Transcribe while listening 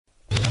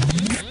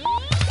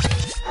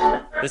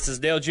This is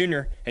Dale Jr.,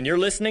 and you're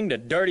listening to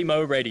Dirty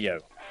Mo Radio.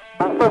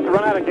 I'm supposed to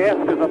run out of gas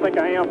because I think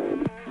I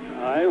am.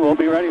 All right, we'll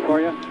be ready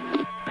for you.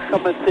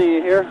 Coming to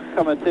you here,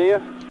 coming to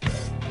you.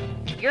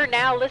 You're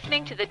now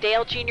listening to the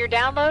Dale Jr.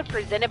 Download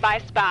presented by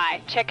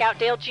Spy. Check out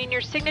Dale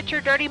Jr.'s signature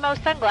Dirty Mo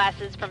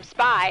sunglasses from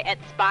Spy at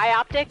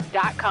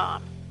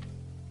spyoptic.com.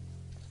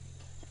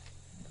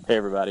 Hey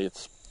everybody,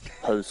 it's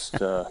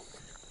post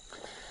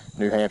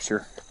New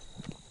Hampshire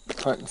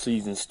hunting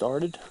season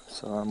started,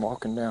 so I'm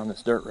walking down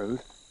this dirt road,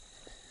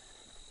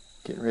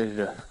 getting ready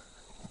to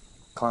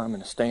climb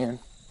in a stand.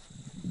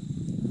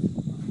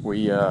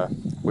 We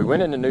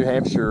went into New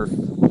Hampshire,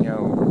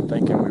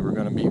 thinking we were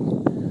going to be a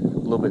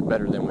little bit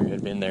better than we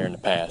had been there in the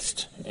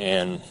past,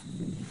 and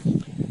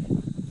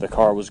the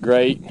car was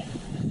great.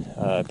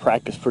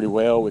 Practiced pretty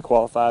well. We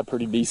qualified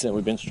pretty decent.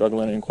 We've been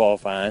struggling in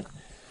qualifying,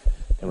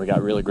 and we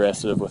got real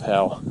aggressive with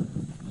how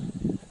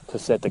to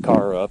set the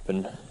car up,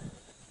 and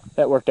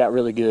that worked out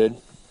really good.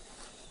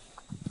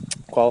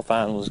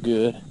 Qualifying was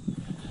good.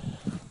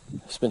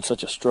 It's been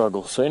such a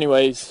struggle. So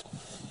anyways,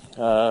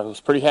 I was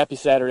pretty happy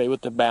Saturday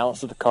with the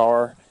balance of the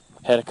car.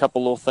 Had a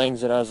couple little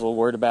things that I was a little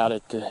worried about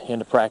at the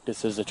end of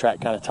practice as the track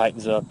kind of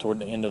tightens up toward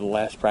the end of the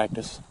last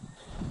practice.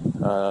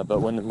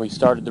 But when we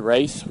started the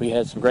race, we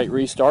had some great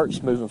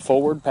restarts, moving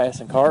forward,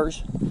 passing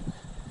cars,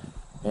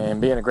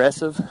 and being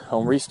aggressive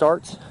on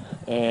restarts.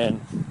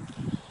 And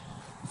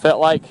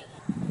felt like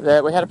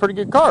that we had a pretty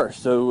good car.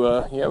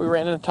 So, we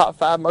ran in the top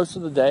 5 most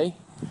of the day.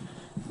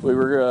 We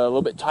were a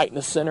little bit tight in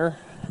the center.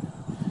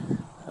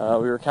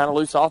 We were kind of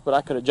loose off, but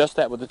I could adjust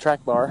that with the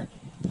track bar.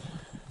 I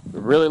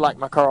really liked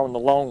my car on the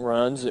long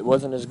runs. It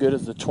wasn't as good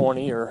as the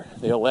 20 or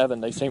the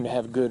 11. They seem to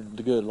have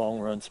good long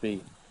run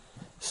speed.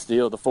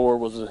 Still, the 4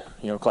 was a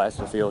class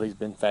of the field. He's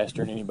been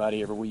faster than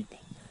anybody every week.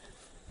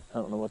 I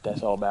don't know what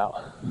that's all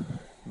about,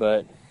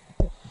 but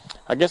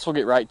I guess we'll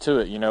get right to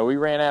it. We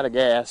ran out of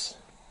gas.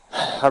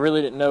 I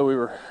really didn't know we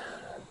were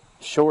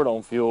short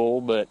on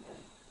fuel, but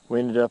we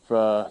ended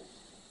up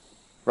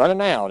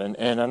running out.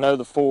 And I know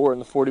the 4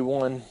 and the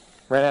 41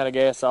 ran out of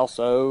gas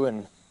also,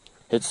 and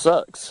it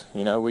sucks.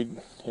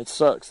 It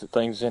sucks that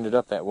things ended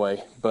up that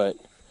way. But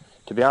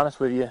to be honest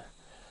with you,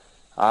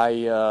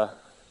 I'm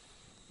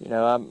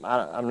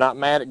not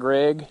mad at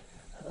Greg.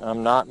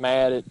 I'm not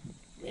mad at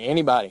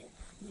anybody.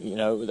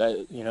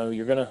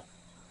 You're gonna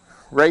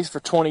race for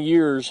 20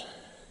 years,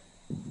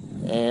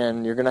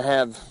 and you're gonna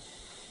have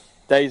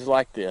days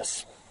like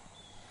this.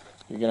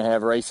 You're going to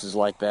have races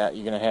like that.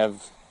 You're going to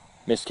have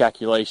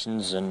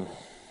miscalculations, and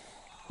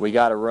we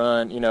got to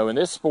run. In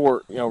this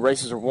sport,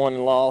 races are won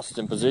and lost,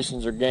 and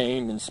positions are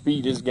gained, and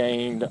speed is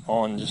gained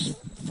on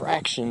just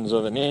fractions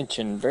of an inch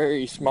and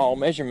very small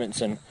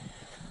measurements. And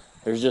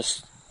there's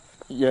just,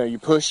 you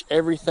push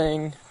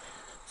everything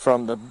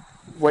from the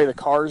way the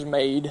car's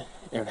made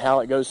and how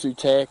it goes through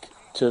tech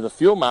to the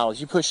fuel mileage.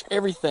 You push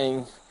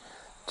everything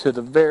to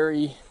the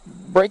very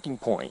breaking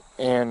point,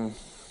 and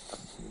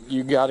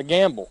you got to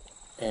gamble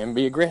and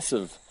be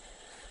aggressive.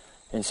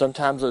 And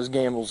sometimes those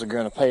gambles are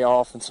going to pay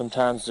off, and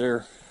sometimes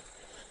they're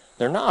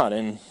not.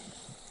 And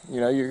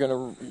you're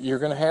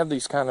gonna have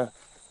these kind of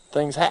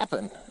things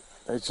happen.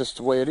 It's just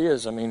the way it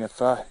is. I mean,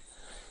 if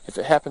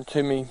it happened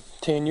to me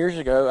 10 years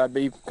ago, I'd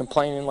be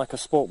complaining like a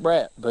spoilt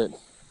brat. But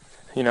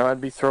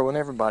I'd be throwing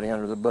everybody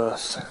under the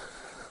bus.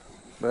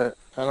 But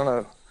I don't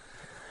know.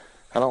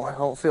 I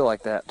don't feel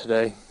like that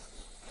today.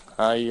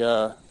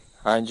 I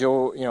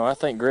enjoy. I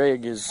think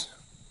Greg is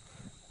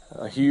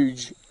a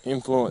huge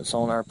influence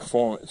on our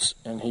performance,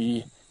 and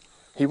he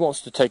wants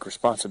to take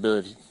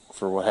responsibility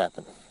for what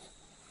happened.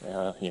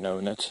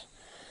 And that's,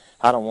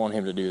 I don't want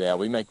him to do that.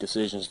 We make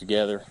decisions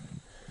together.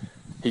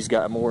 He's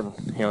got more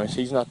than,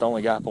 he's not the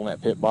only guy up on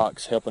that pit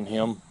box helping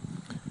him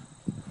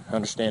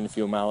understand the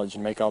fuel mileage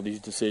and make all these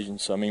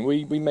decisions. So, I mean,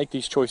 we make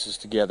these choices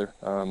together,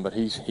 but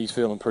he's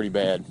feeling pretty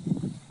bad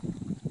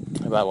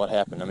about what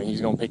happened. I mean,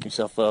 he's going to pick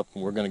himself up,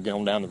 and we're going to get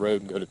on down the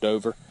road and go to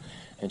Dover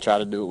and try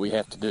to do what we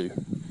have to do.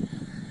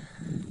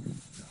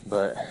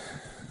 But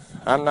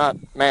I'm not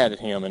mad at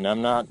him, and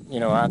I'm not,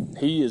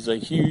 he is a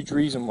huge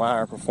reason why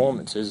our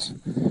performance is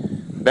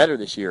better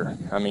this year.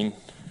 I mean,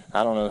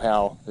 I don't know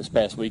how this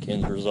past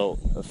weekend's result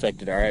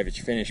affected our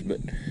average finish, but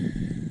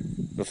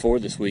before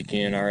this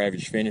weekend, our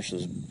average finish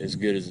was as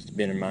good as it's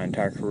been in my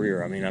entire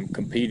career. I mean, I'm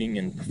competing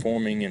and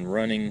performing and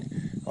running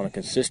on a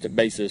consistent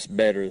basis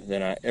better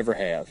than I ever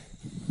have.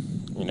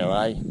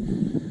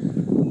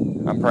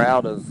 I'm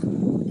proud of,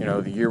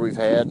 the year we've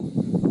had.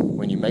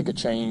 When you make a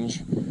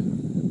change,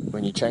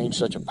 when you change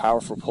such a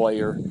powerful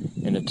player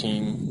in a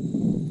team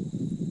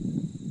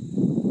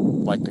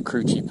like the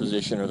crew chief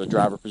position or the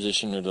driver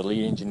position or the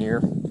lead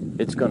engineer,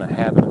 it's going to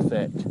have an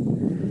effect.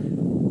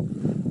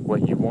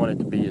 What you want it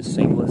to be is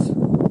seamless,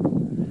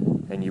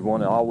 and you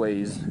want to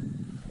always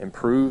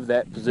improve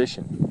that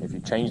position. If you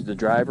change the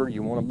driver,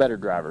 you want a better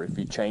driver. If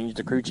you change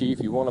the crew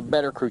chief, you want a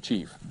better crew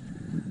chief.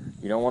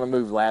 You don't want to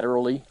move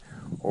laterally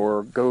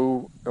or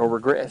go or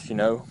regress,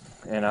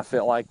 And I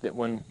felt like that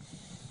when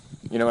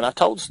And I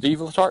told Steve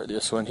Letarte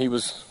this when he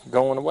was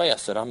going away. I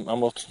said, I'm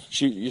going to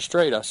shoot you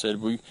straight. I said,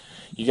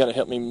 you got to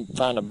help me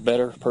find a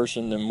better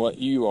person than what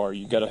you are.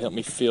 You got to help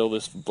me fill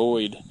this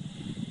void.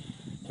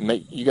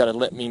 You got to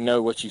let me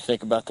know what you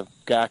think about the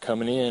guy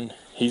coming in.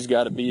 He's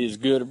got to be as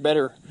good or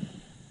better.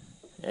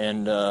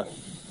 And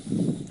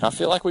I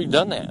feel like we've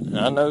done that. And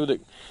I know that,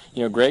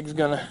 Greg's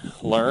going to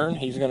learn.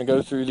 He's going to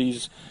go through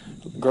these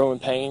growing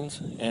pains,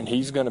 and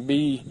he's going to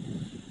be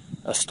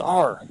a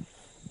star.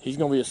 He's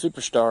going to be a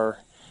superstar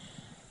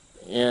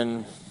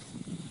in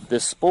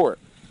this sport,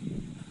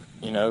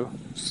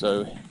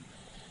 So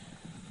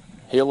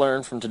he'll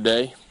learn from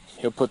today.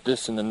 He'll put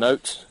this in the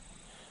notes.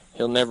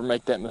 He'll never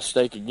make that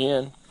mistake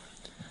again.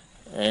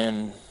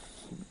 And,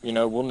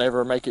 we'll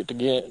never make it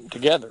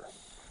together.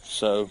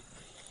 So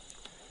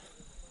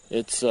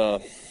it's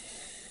a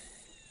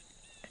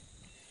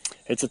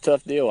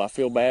tough deal. I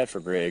feel bad for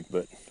Greg,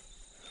 but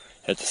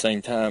at the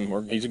same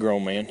time, he's a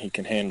grown man. He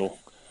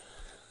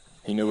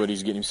knew what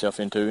he's getting himself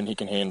into, and he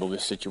can handle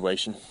this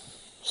situation.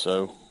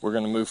 So we're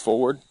going to move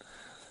forward.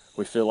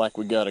 We feel like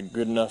we got a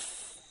good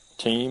enough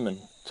team and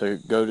to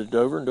go to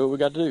Dover and do what we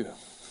got to do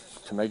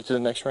to make it to the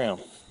next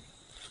round.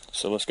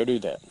 So let's go do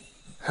that.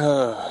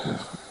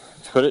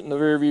 Put it in the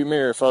rearview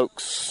mirror,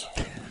 folks.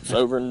 It's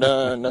over and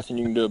done. Nothing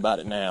you can do about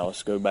it now.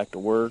 Let's go back to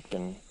work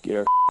and get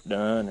our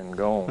done and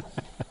go on.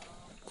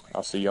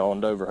 I'll see y'all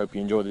in Dover. Hope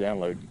you enjoy the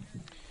download.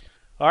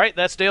 All right,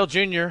 that's Dale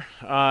Jr.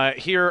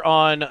 Here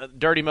on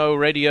Dirty Mo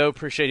Radio.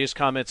 Appreciate his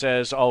comments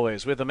as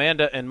always. With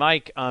Amanda and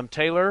Mike, I'm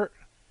Taylor.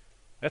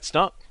 That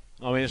stunk.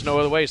 I mean, there's no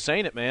other way of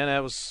saying it, man.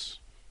 It was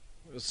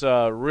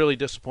a really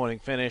disappointing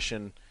finish,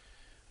 and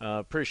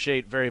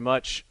appreciate very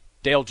much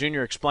Dale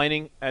Jr.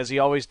 explaining, as he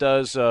always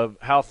does,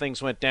 how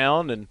things went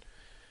down. And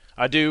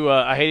I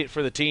hate it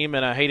for the team,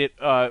 and I hate it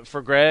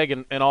for Greg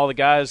and all the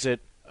guys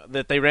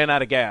that they ran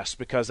out of gas,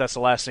 because that's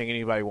the last thing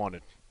anybody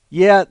wanted.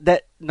 Yeah,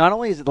 that not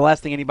only is it the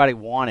last thing anybody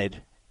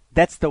wanted,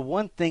 that's the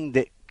one thing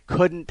that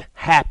couldn't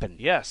happen.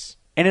 Yes.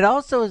 And it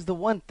also is the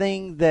one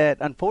thing that,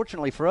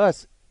 unfortunately for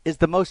us, is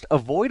the most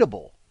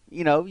avoidable.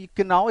 You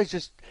can always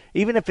just,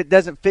 even if it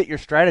doesn't fit your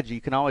strategy, you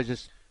can always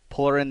just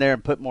pull her in there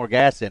and put more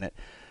gas in it.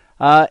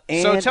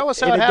 So tell us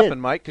how it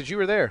happened, Mike, because you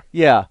were there.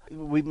 Yeah,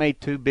 we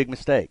made two big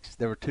mistakes.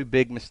 There were two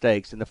big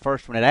mistakes. And the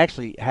first one, it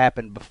actually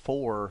happened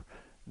before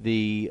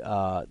the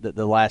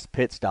last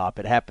pit stop.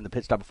 It happened the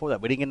pit stop before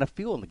that. We didn't get enough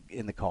fuel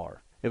in the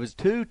car. It was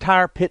 2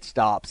 tire pit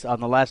stops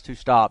on the last 2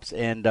 stops,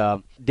 and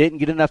didn't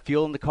get enough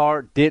fuel in the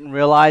car. Didn't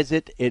realize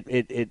it.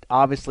 It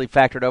obviously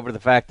factored over the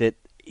fact that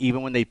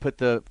even when they put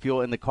the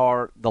fuel in the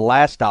car, the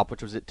last stop,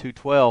 which was at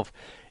 212,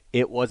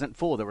 it wasn't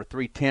full. There were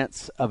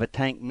 3/10 of a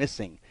tank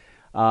missing.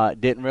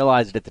 Didn't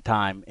realize it at the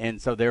time,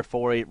 and so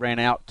therefore it ran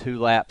out 2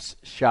 laps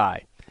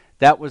shy.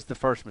 That was the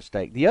first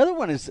mistake. The other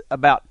one is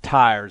about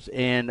tires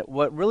and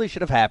what really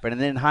should have happened.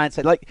 And then in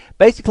hindsight,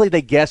 basically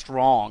they guessed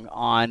wrong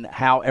on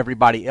how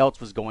everybody else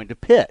was going to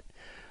pit.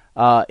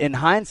 In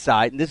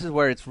hindsight, and this is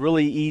where it's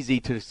really easy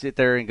to sit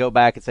there and go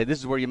back and say, this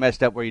is where you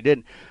messed up, where you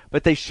didn't.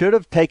 But they should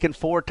have taken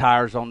 4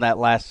 tires on that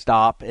last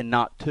stop and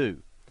not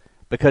 2,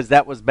 because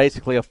that was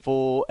basically a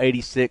full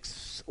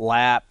 86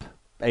 lap.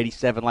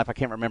 87 lap. I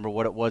can't remember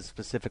what it was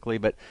specifically,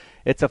 but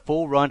it's a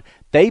full run.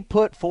 They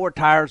put 4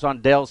 tires on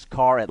Dale's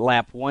car at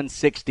lap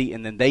 160,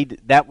 and then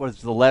that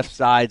was the left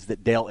sides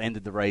that Dale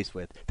ended the race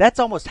with. That's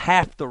almost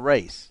half the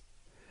race.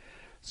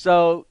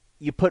 So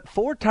you put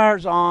 4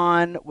 tires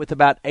on with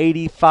about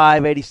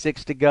 85,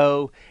 86 to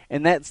go,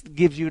 and that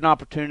gives you an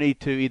opportunity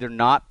to either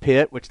not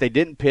pit, which they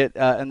didn't pit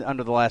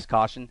under the last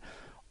caution,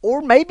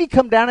 or maybe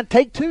come down and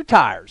take 2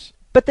 tires.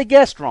 But they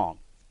guessed wrong.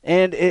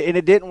 And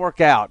it didn't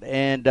work out.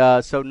 And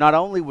so not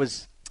only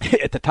was,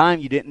 at the time,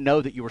 you didn't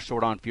know that you were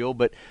short on fuel,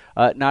 but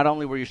not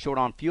only were you short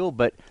on fuel,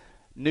 but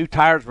new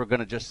tires were going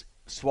to just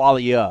swallow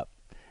you up.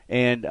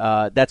 And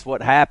that's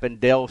what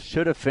happened. Dale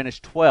should have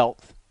finished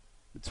 12th.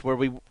 That's where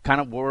we kind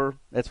of were.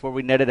 That's where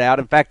we netted out.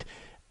 In fact,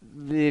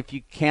 if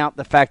you count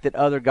the fact that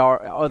other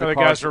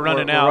guys were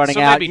running out, so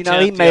maybe he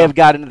 10th, may have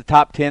got into the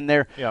top 10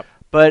 there. Yep.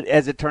 But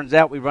as it turns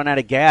out, we run out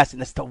of gas,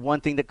 and that's the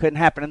one thing that couldn't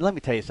happen. And let me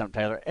tell you something,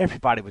 Taylor.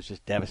 Everybody was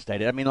just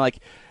devastated. I mean,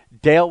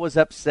 Dale was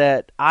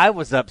upset. I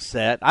was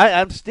upset.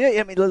 I'm still –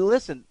 I mean,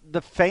 listen,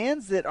 the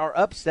fans that are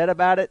upset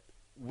about it,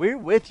 we're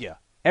with you.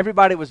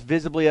 Everybody was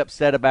visibly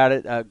upset about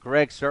it.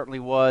 Greg certainly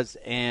was.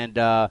 And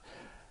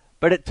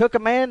but it took a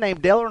man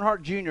named Dale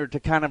Earnhardt Jr. to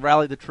kind of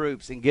rally the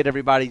troops and get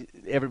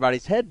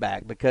everybody's head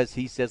back, because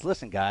he says,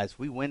 listen, guys,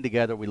 we win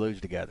together, we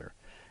lose together.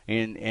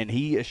 And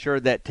he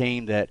assured that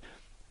team that –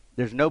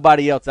 there's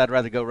nobody else I'd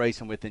rather go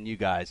racing with than you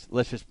guys.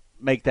 Let's just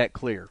make that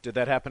clear. Did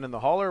that happen in the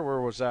hauler?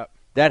 Where was that?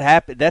 That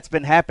happened. That's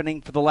been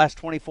happening for the last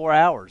 24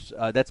 hours.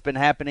 That's been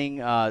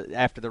happening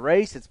after the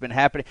race. It's been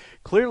happening.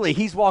 Clearly,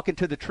 he's walking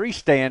to the tree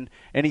stand,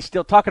 and he's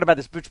still talking about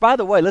this. Which, by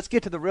the way, let's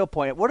get to the real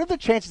point. What are the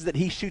chances that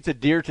he shoots a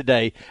deer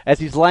today as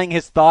he's laying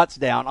his thoughts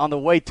down on the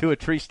way to a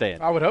tree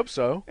stand? I would hope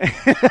so.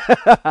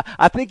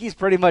 I think he's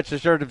pretty much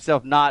assured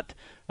himself not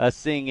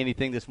seeing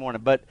anything this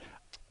morning. But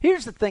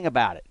here's the thing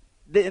about it.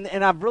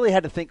 And I've really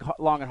had to think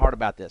long and hard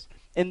about this.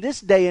 In this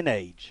day and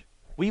age,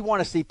 we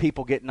want to see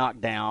people get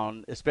knocked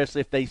down,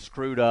 especially if they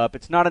screwed up.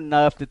 It's not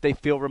enough that they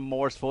feel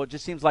remorseful. It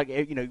just seems like,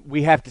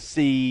 we have to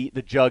see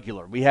the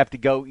jugular. We have to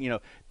go,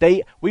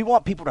 we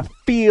want people to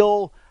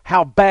feel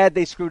how bad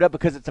they screwed up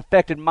because it's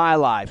affected my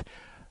life.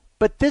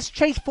 But this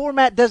chase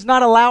format does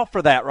not allow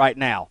for that right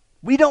now.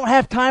 We don't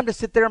have time to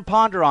sit there and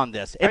ponder on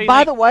this. And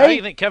by the way, how do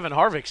you think Kevin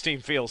Harvick's team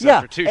feels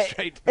after 2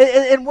 straight?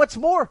 And what's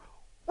more,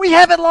 we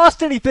haven't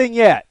lost anything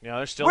yet. Yeah,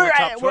 they're still in the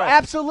top 12. We're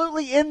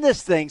absolutely in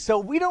this thing. So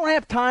we don't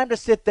have time to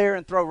sit there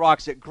and throw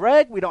rocks at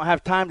Greg. We don't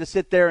have time to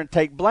sit there and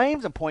take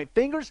blames and point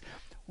fingers.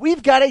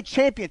 We've got a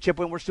championship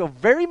when we're still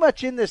very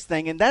much in this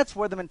thing, and that's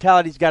where the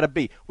mentality's got to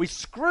be. We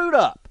screwed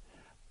up,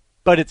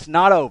 but it's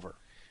not over.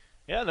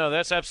 Yeah, no,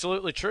 that's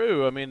absolutely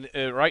true. I mean,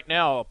 right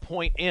now, a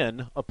point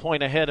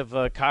ahead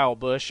of Kyle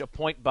Busch, a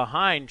point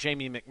behind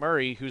Jamie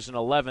McMurray, who's in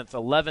 11th,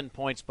 11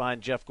 points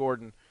behind Jeff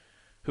Gordon,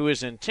 who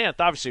is in 10th.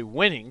 Obviously,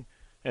 winning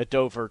at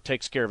Dover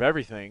takes care of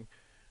everything.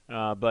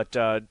 But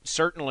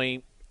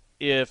certainly,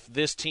 if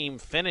this team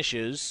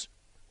finishes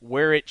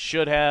where it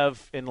should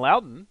have in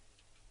Loudon,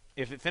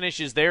 if it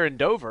finishes there in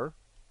Dover,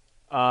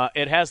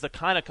 it has the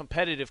kind of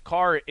competitive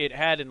car it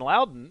had in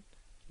Loudon,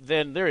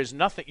 then there is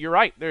nothing. You're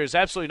right. There is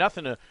absolutely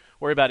nothing to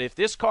worry about. If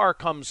this car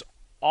comes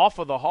off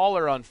of the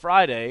hauler on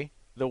Friday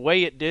the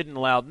way it did in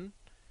Loudon,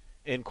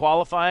 in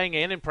qualifying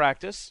and in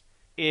practice,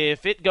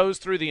 if it goes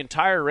through the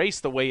entire race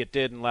the way it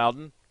did in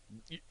Loudon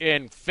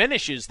and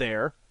finishes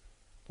there,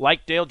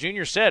 like Dale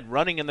Jr. said,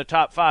 running in the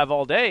top 5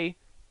 all day,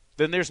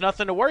 then there's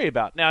nothing to worry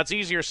about. Now, it's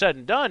easier said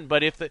than done,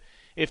 but if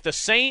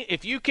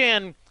you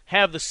can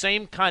have the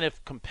same kind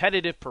of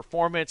competitive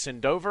performance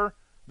in Dover,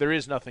 there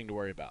is nothing to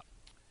worry about.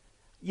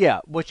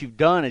 Yeah, what you've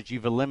done is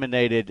you've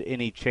eliminated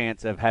any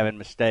chance of having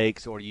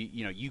mistakes, or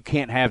you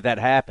can't have that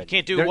happen. You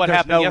can't do what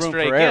happened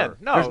yesterday again.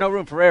 No, there's no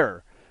room for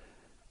error.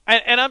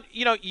 And I'm,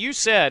 you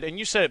said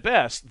it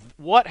best.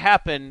 What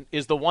happened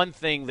is the one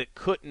thing that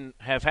couldn't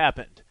have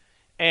happened.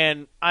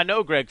 And I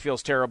know Greg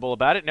feels terrible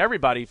about it, and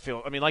everybody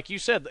feels. I mean, like you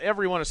said,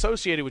 everyone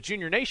associated with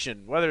Junior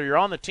Nation, whether you're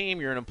on the team,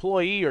 you're an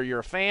employee, or you're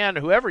a fan,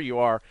 whoever you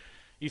are,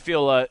 you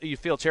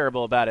feel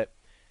terrible about it.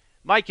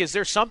 Mike, is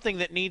there something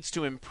that needs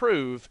to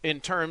improve in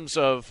terms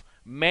of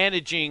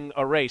managing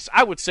a race?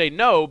 I would say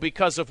no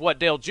because of what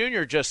Dale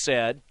Jr. just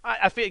said.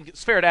 I think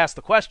it's fair to ask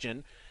the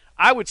question.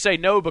 I would say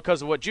no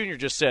because of what Jr.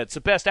 just said. It's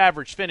the best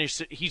average finish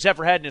he's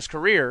ever had in his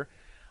career.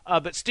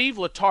 But Steve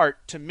Letarte,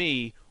 to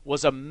me,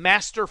 was a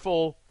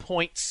masterful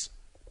points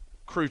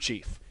crew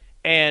chief.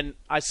 And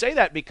I say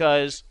that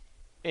because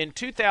in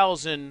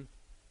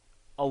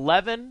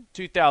 2011,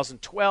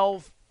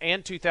 2012,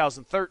 and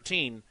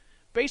 2013,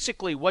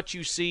 basically what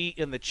you see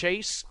in the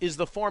chase is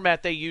the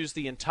format they used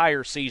the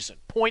entire season.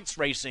 Points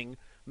racing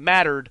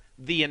mattered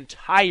the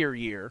entire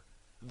year,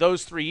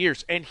 those 3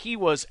 years, and he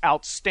was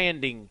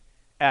outstanding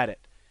at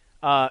it.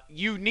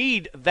 You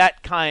need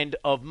that kind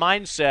of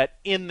mindset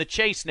in the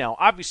chase now.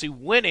 Obviously,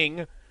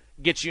 winning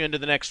gets you into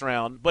the next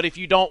round, but if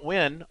you don't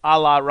win, a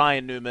la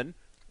Ryan Newman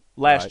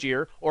last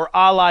year, or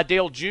a la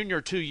Dale Jr.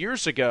 2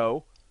 years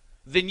ago,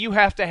 then you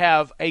have to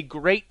have a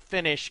great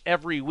finish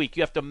every week.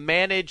 You have to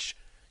manage.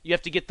 You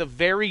have to get the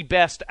very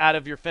best out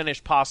of your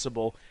finish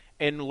possible,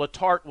 and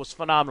Letarte was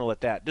phenomenal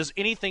at that. Does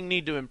anything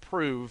need to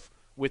improve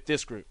with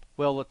this group?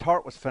 Well,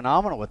 Letarte was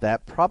phenomenal with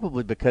that,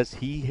 probably because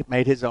he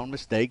made his own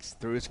mistakes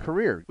through his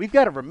career. We've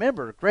got to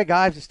remember, Greg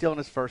Ives is still in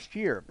his first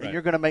year, and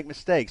you're going to make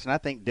mistakes. And I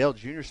think Dale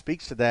Jr.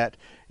 speaks to that,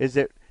 is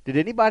that did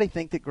anybody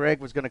think that Greg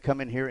was going to come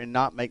in here and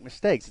not make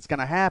mistakes? It's going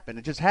to happen.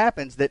 It just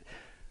happens that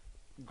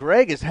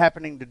Greg is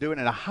happening to do it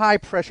in a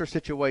high-pressure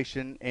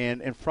situation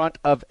and in front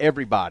of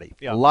everybody,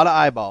 a lot of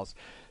eyeballs.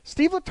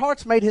 Steve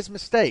Letarte's made his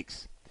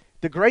mistakes.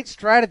 The great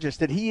strategist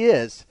that he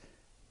is,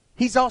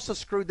 he's also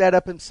screwed that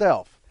up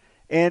himself.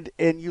 And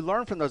you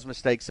learn from those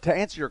mistakes. To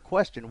answer your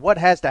question, what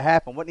has to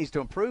happen, what needs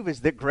to improve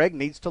is that Greg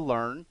needs to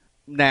learn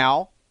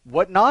now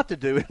what not to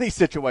do in these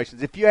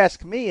situations. If you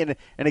ask me, and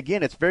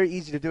again, it's very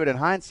easy to do it in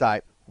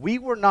hindsight, we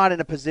were not in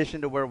a position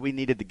to where we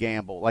needed to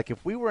gamble. Like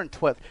if we were in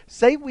 12th,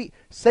 say we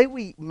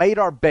made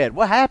our bed.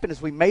 What happened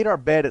is we made our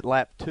bed at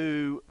lap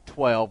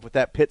 2:12 with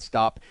that pit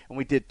stop, and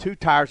we did 2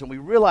 tires, and we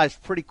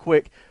realized pretty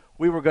quick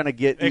we were going to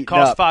get eaten up. It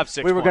cost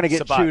 5-6 We were going to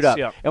get chewed up,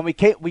 and we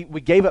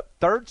gave up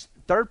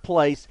third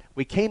place.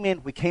 We came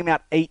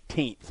out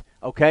 18th.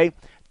 Okay.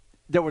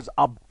 There was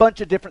a bunch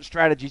of different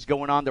strategies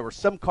going on. There were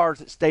some cars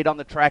that stayed on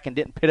the track and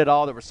didn't pit at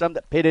all. There were some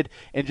that pitted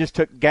and just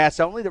took gas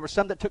only. There were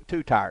some that took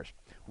 2 tires.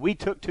 We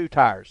took 2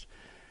 tires.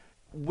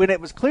 When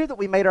it was clear that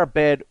we made our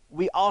bed,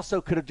 we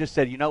also could have just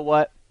said, you know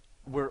what,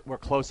 we're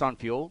close on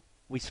fuel.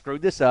 We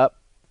screwed this up.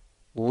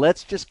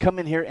 Let's just come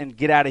in here and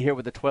get out of here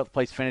with the 12th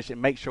place finish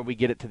and make sure we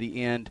get it to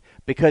the end.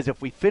 Because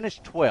if we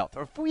finish 12th,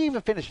 or if we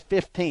even finish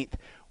 15th,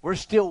 we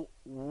still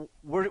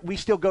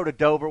go to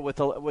Dover with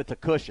a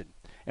cushion.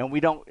 And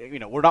we don't,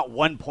 we're not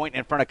 1 point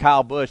in front of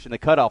Kyle Busch in the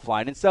cutoff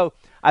line. And so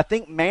I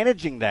think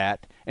managing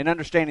that and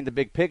understanding the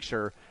big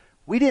picture,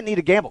 we didn't need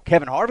to gamble.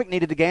 Kevin Harvick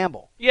needed to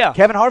gamble. Yeah.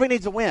 Kevin Harvick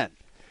needs to win.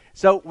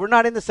 So we're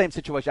not in the same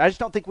situation. I just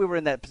don't think we were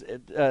in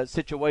that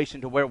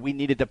situation to where we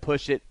needed to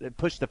push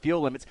the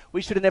fuel limits.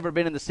 We should have never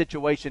been in the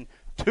situation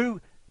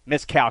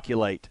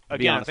miscalculate.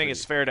 Again, I think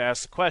it's fair to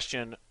ask the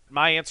question.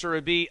 My answer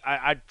would be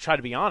I'd try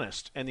to be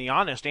honest. And the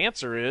honest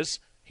answer is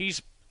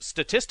he's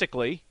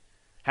statistically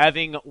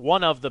having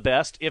one of the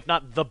best, if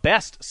not the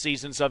best,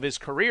 seasons of his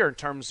career in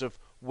terms of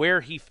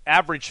where he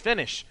average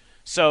finish.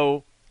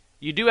 So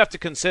you do have to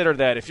consider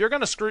that. If you're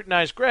going to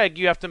scrutinize Greg,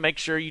 you have to make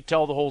sure you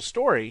tell the whole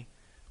story,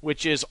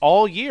 which is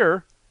all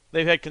year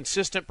they've had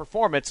consistent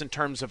performance in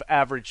terms of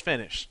average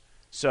finish.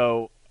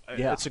 So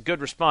it's a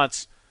good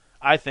response,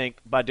 I think,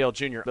 by Dale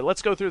Jr. But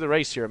let's go through the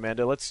race here,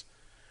 Amanda. Let's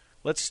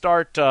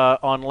start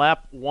on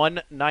lap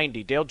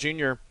 190. Dale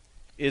Jr.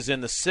 is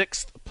in the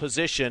 6th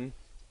position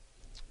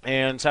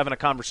and is having a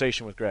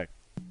conversation with Greg.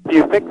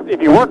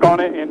 If you work on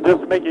it and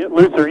just make it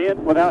looser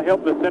in without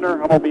helping the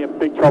center, I'm going to be in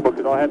big trouble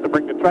because I'll have to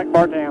bring the track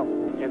bar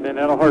down, and then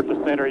that'll hurt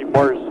the center even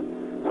worse.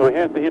 So he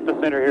has to hit the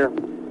center here.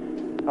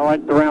 I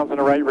like the rounds in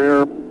the right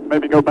rear.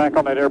 Maybe go back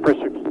on that air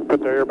pressure,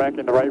 put the air back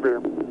in the right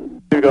rear.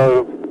 You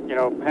go,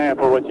 half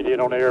of what you did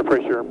on the air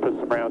pressure and put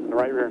some rounds in the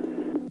right rear.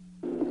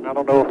 I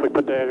don't know if we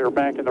put that air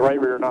back in the right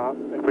rear or not.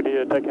 If we need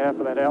to take half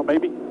of that out,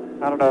 maybe.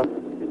 I don't know.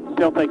 It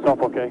still takes off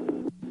okay.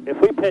 If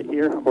we pit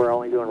here, we're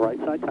only doing right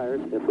side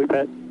tires. If we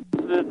pit,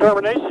 it's a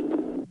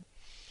determination.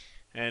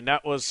 And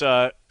that was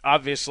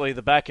obviously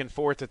the back and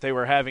forth that they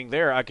were having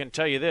there. I can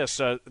tell you this.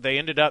 They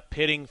ended up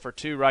pitting for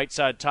 2 right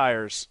side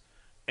tires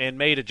and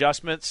made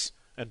adjustments,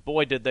 and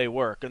boy, did they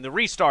work. And the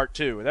restart,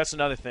 too. That's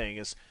another thing,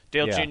 is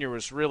Dale Jr.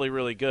 was really,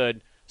 really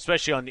good,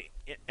 especially on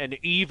an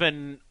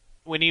even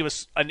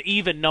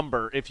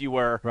number, if you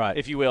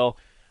will,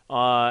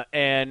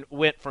 and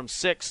went from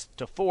 6th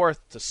to 4th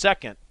to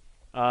 2nd.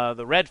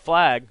 The red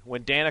flag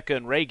when Danica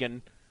and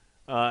Reagan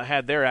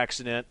had their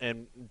accident,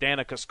 and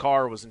Danica's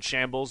car was in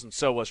shambles, and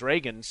so was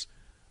Reagan's.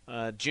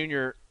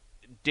 Junior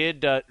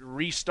did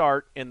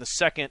restart in the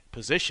 2nd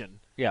position.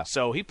 Yeah.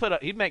 So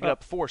he'd make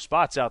up 4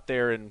 spots out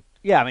there, and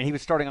he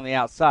was starting on the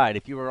outside.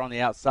 If you were on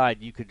the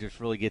outside, you could just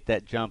really get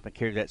that jump and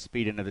carry that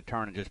speed into the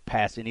turn and just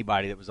pass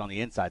anybody that was on the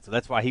inside. So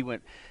that's why he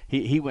went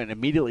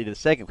immediately to the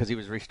 2nd, because he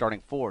was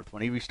restarting 4th.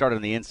 When he restarted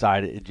on the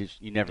inside,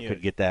 you never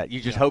could get that. You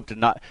just hope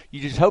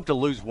to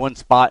lose 1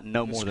 spot and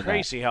no more than that. It's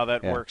crazy how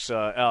that works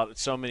out at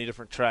so many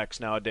different tracks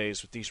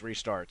nowadays with these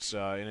restarts,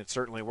 and it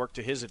certainly worked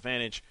to his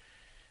advantage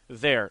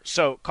there.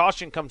 So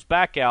caution comes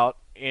back out,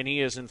 and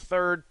he is in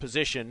 3rd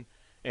position,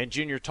 and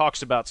Junior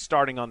talks about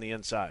starting on the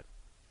inside.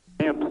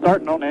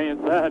 Starting on the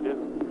inside is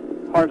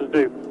hard to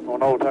do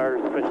on old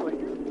tires, especially.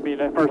 Being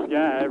that first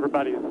guy,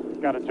 everybody's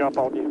got to jump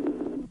on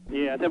you.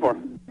 Yeah,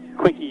 10-4.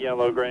 Quickie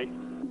yellow, Greg.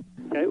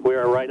 Okay, we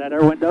are right at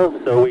our window,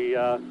 so we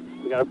got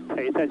to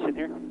pay attention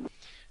here.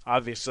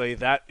 Obviously,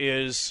 that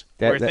is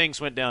where things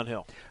went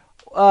downhill.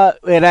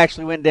 It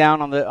actually went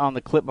down on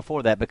the clip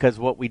before that, because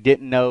what we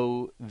didn't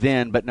know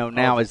then but know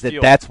now is that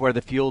that's where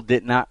the fuel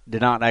did not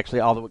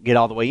actually get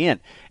all the way in.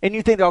 And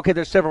you think that, okay,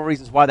 there's several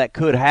reasons why that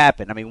could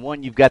happen. I mean,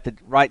 one, you've got the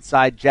right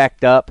side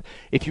jacked up.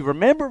 If you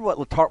remember what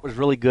Letarte was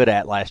really good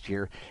at last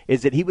year,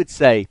 is that he would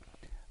say,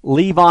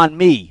 leave on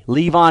me,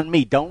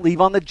 don't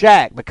leave on the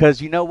jack,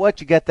 because you know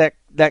what, you got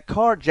that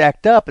car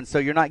jacked up, and so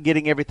you're not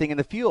getting everything in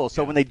the fuel.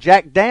 So when they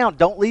jack down,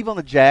 don't leave on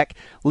the jack,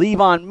 leave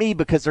on me,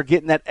 because they're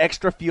getting that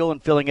extra fuel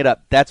and filling it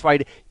up. That's why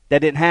that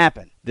didn't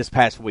happen this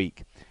past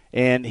week.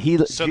 And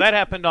that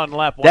happened on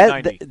lap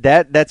 190.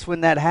 That's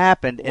when that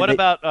happened. What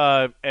about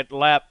at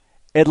lap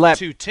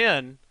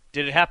 210?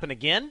 Did it happen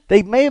again?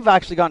 They may have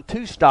actually gone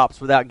 2 stops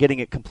without getting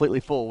it completely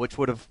full, which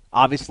would have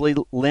obviously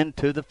lent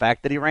to the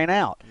fact that he ran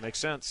out. Makes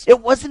sense.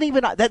 It wasn't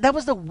even that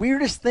was the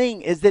weirdest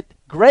thing, is that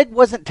Greg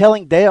wasn't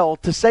telling Dale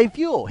to save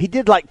fuel. He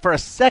did, like, for a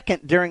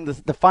second during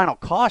the final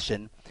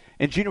caution,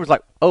 and Junior was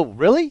like, "Oh,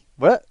 really?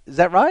 What? Is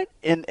that right?"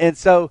 And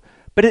so,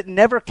 but it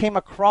never came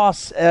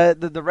across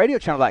the radio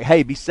channel like,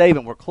 "Hey, be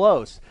saving, we're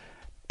close."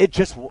 It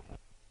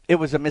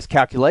was a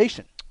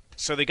miscalculation.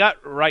 So they got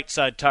right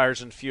side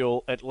tires and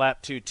fuel at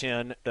lap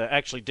 210.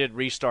 Actually did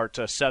restart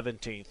to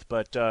 17th,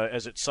 but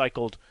as it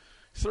cycled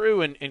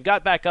through and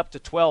got back up to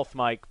 12th,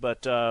 Mike.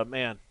 But,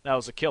 man, that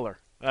was a killer.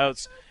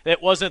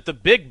 It wasn't the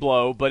big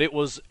blow, but it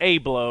was a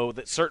blow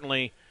that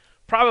certainly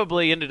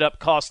probably ended up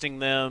costing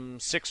them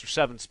 6 or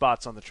 7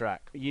 spots on the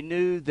track. You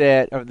knew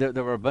that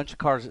there were a bunch of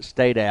cars that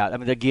stayed out. I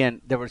mean,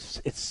 again,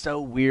 it's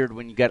so weird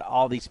when you got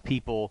all these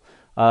people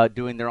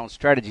doing their own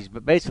strategies,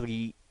 but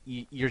basically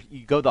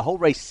you go the whole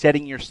race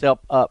setting yourself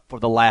up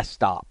for the last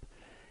stop,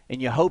 and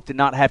you hope to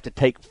not have to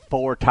take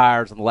 4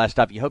 tires on the last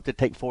stop. You hope to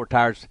take 4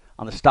 tires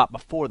on the stop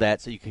before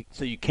that, so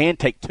you can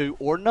take 2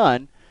 or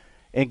none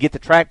and get the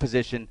track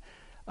position.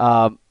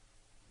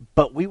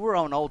 But we were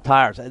on old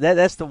tires.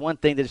 That's the one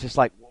thing that's just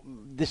like,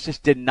 this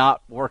just did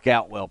not work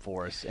out well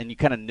for us, and you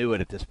kind of knew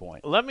it at this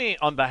point. Let me,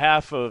 on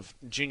behalf of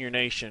Junior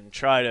Nation,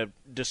 try to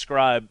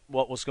describe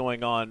what was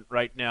going on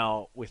right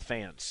now with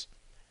fans.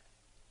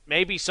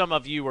 Maybe some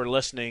of you were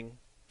listening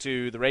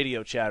to the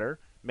radio chatter.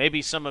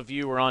 Maybe some of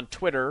you were on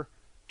Twitter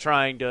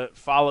trying to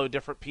follow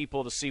different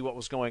people to see what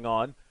was going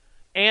on.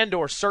 And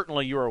or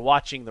certainly you were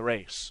watching the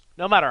race.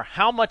 No matter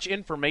how much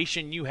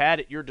information you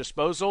had at your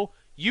disposal,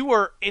 You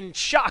were in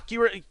shock.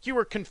 You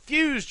were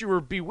confused. You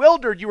were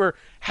bewildered. You were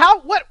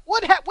what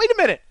wait a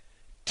minute.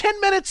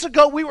 10 minutes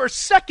ago we were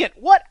second.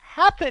 What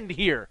happened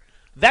here?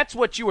 That's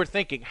what you were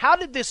thinking. How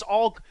did this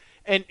all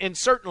and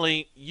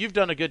certainly you've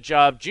done a good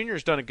job.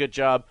 Junior's done a good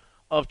job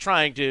of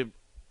trying to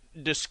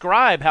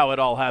describe how it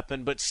all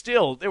happened, but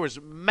still there was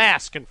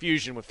mass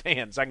confusion with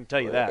fans. I can tell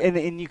you that.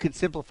 And you can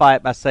simplify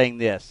it by saying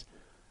this.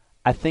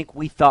 I think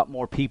we thought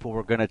more people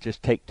were going to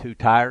just take 2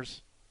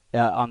 tires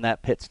on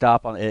that pit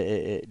stop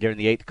during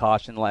the 8th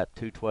caution, lap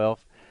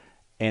 212,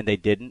 and they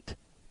didn't.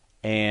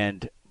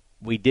 And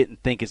we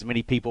didn't think as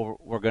many people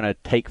were going to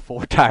take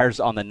 4 tires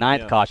on the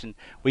 9th caution.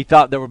 We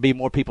thought there would be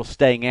more people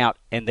staying out,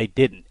 and they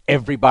didn't.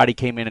 Everybody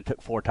came in and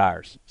took 4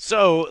 tires.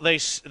 So they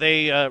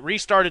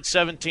restarted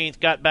 17th,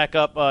 got back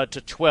up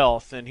to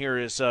 12th, and here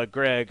is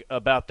Greg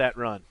about that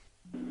run.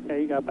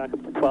 Okay, you got back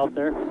up to 12th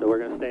there, so we're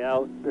going to stay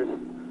out. There's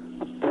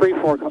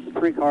 4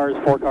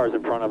 cars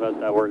in front of us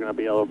that we're going to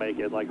be able to make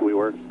it like we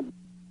were.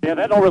 Yeah,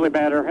 that don't really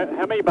matter.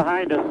 How many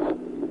behind us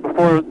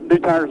before new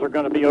tires are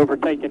going to be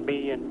overtaking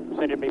me and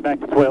sending me back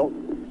to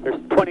 12th? There's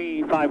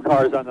 25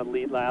 cars on the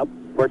lead lap.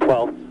 We're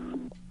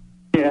 12th.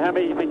 Yeah, how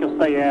many you think will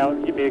stay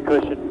out? Give me a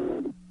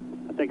cushion.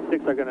 I think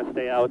 6 are going to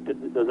stay out.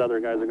 Those other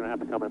guys are going to have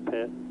to come and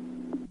pit.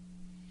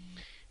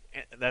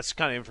 That's the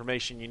kind of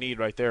information you need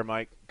right there,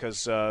 Mike,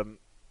 because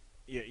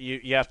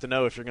you have to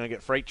know if you're going to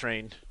get freight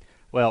trained.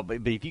 Well,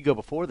 but if you go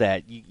before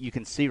that, you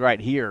can see right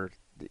here,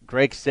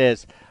 Greg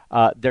says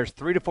there's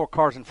 3 to 4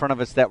 cars in front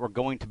of us that were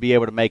going to be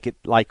able to make it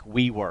like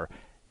we were.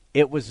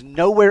 It was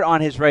nowhere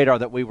on his radar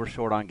that we were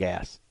short on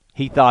gas.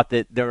 He thought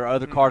that there are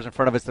other cars in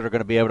front of us that are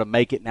going to be able to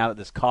make it now that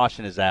this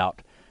caution is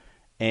out.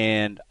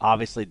 And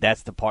obviously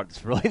that's the part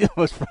that's really the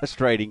most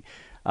frustrating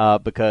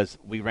because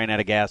we ran out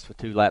of gas with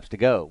 2 laps to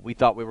go. We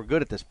thought we were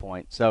good at this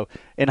point. So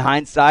in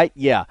hindsight,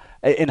 I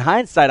would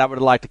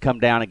have liked to come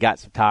down and got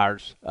some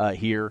tires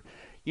here.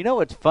 You know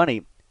what's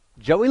funny?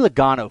 Joey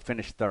Logano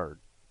finished 3rd.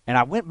 And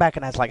I went back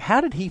and I was like,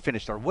 how did he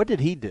finish 3rd? What did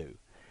he do?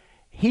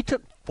 He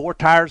took 4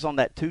 tires on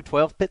that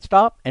 212 pit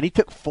stop, and he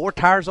took 4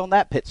 tires on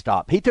that pit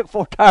stop. He took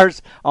 4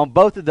 tires on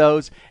both of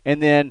those,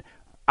 and then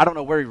I don't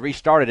know where he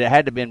restarted. It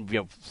had to have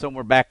been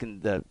somewhere back in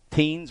the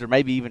teens or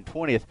maybe even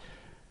 20th.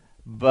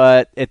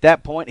 But at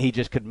that point, he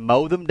just could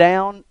mow them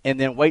down and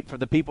then wait for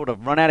the people to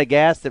run out of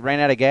gas that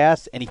ran out of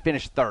gas, and he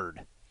finished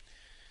 3rd.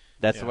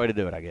 That's the way to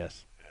do it, I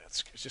guess.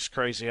 It's just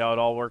crazy how it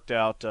all worked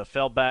out.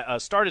 Fell back,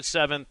 started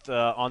 7th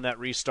on that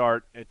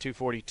restart at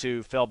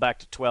 2:42. Fell back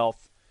to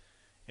 12th,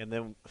 and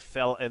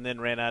then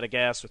ran out of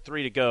gas with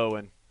 3 to go,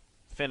 and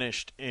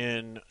finished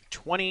in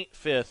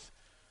 25th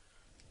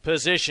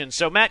position.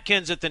 So Matt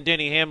Kenseth and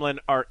Denny Hamlin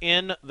are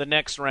in the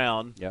next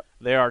round. Yep.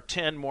 There are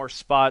 10 more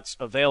spots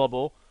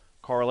available.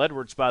 Carl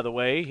Edwards, by the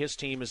way, his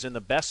team is in the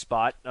best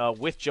spot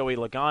with Joey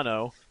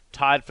Logano,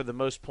 tied for the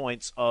most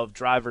points of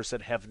drivers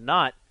that have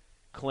not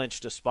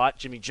clinched a spot.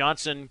 Jimmy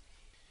Johnson,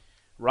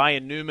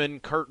 Ryan Newman,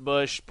 Kurt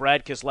Busch,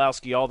 Brad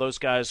Keselowski, all those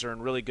guys are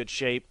in really good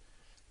shape.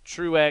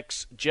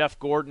 Truex, Jeff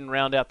Gordon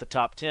round out the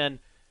top 10.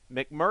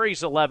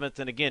 McMurray's 11th,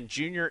 and again,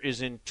 Junior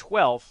is in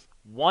 12th,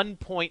 1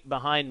 point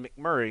behind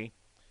McMurray,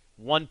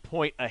 1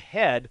 point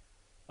ahead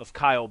of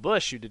Kyle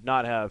Busch, who did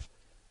not have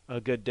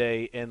a good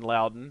day in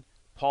Loudon.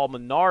 Paul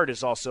Menard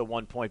is also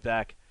 1 point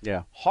back.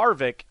 Yeah.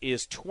 Harvick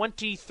is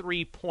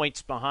 23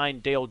 points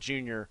behind Dale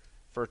Jr.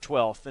 for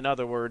 12th. In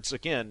other words,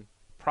 again,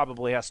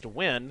 probably has to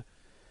win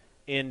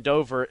in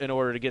Dover in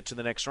order to get to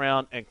the next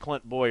round, and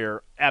Clint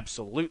Boyer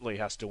absolutely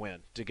has to win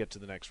to get to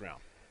the next round.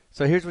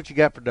 So here's what you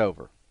got for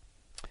Dover.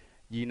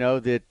 You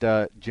know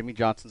that Jimmy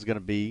Johnson's going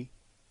to be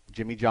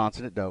Jimmy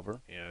Johnson at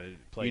Dover.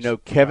 Yeah, you know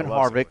Kevin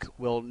Harvick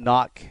will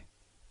knock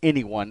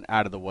anyone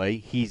out of the way.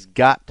 He's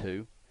got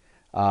to.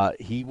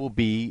 He will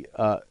be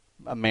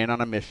a man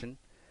on a mission.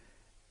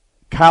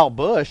 Kyle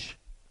Busch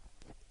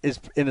is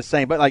in the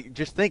same, but like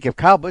just think if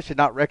Kyle Busch had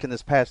not wrecked in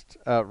this past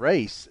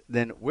race,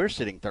 then we're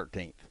sitting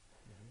 13th.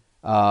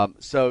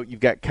 So you've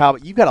got Kyle.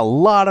 You've got a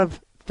lot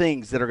of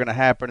things that are going to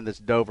happen in this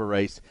Dover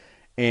race,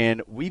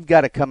 and we've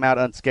got to come out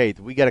unscathed.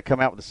 We got to come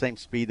out with the same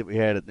speed that we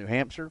had at New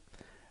Hampshire,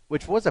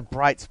 which was a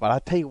bright spot. I'll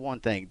tell you one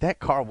thing: that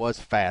car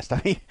was fast.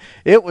 I mean,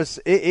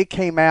 it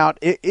came out.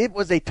 It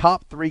was a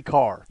top 3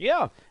 car.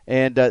 Yeah,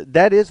 and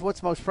that is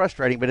what's most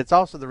frustrating. But it's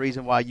also the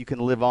reason why you can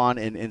live on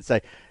and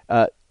say,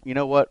 you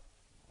know what.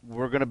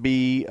 We're going to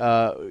be,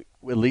 at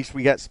least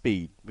we got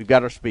speed. We've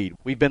got our speed.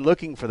 We've been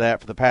looking for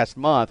that for the past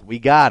month. We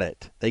got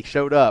it. They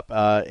showed up,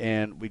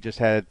 and we just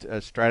had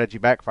a strategy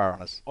backfire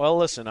on us. Well,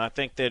 listen, I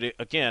think that,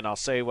 again, I'll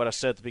say what I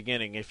said at the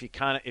beginning. If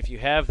you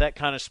have that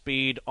kind of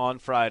speed on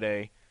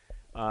Friday,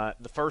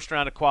 the first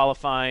round of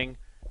qualifying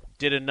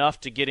did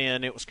enough to get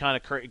in. It was kind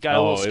of got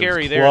a little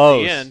scary there at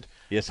the end.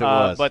 Yes, it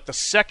was. But the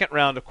second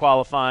round of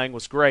qualifying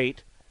was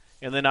great,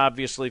 and then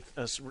obviously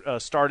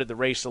started the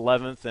race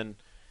 11th, and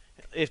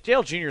if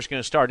Dale Jr. is going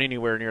to start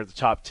anywhere near the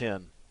top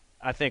 10,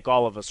 I think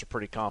all of us are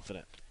pretty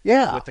confident.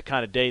 Yeah. With the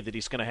kind of day that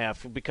he's going to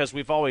have, because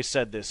we've always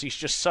said this, he's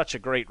just such a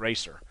great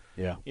racer.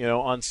 Yeah. You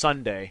know, on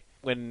Sunday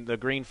when the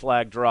green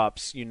flag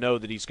drops, you know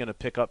that he's going to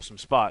pick up some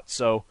spots.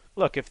 So,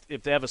 look, if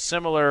they have a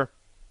similar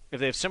if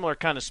they have similar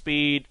kind of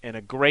speed and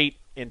a great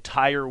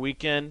entire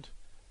weekend,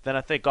 then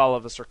I think all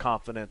of us are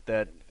confident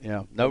that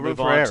no we'll room move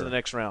for on error. to the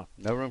next round.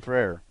 No room for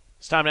error.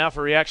 It's time now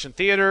for Reaction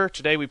Theater.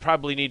 Today we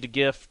probably need to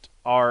gift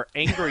our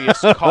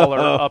angriest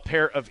caller a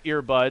pair of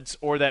earbuds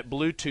or that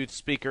Bluetooth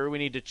speaker. We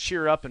need to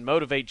cheer up and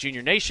motivate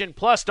Junior Nation.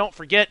 Plus, don't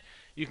forget,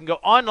 you can go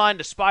online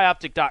to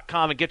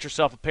spyoptic.com and get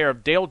yourself a pair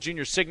of Dale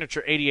Jr.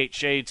 Signature 88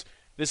 shades.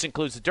 This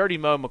includes the Dirty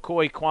Mo,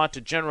 McCoy, Quanta,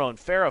 General, and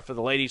Farrah for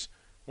the ladies.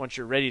 Once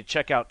you're ready to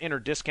check out, enter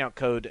discount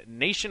code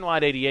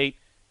Nationwide88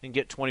 and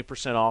get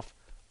 20% off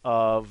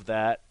of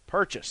that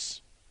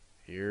purchase.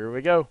 Here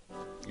we go.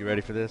 You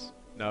ready for this?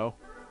 No.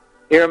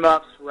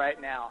 Earmuffs right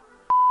now.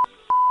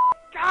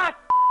 God!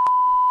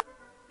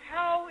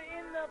 How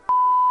in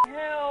the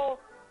hell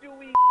do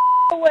we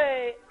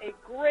away a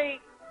great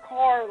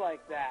car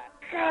like that?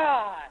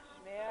 Gosh,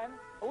 man.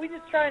 Are we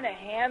just trying to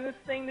hand this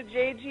thing to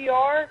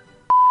JGR?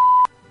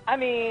 I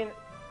mean,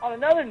 on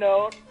another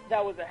note,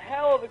 that was a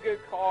hell of a good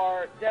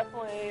car.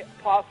 Definitely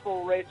a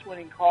possible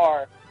race-winning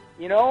car.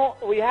 You know,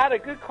 we had a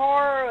good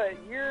car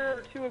a year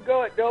or two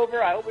ago at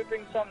Dover. I hope we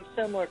bring something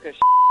similar because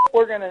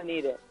we're going to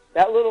need it.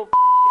 That little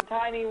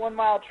tiny 1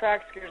 mile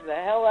track scares the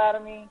hell out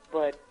of me,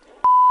 but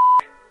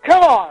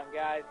come on,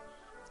 guys.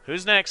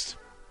 Who's next?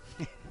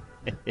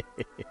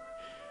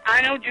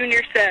 I know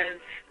Junior says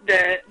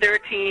that they're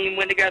a team,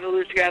 win together,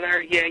 lose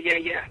together,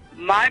 yeah.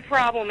 My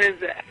problem is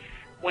this.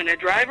 When a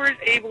driver is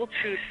able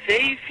to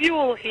save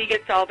fuel, he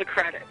gets all the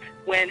credit.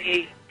 When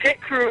a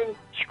pit crew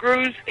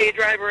screws a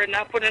driver and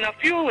not put enough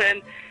fuel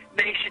in,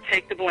 they should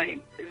take the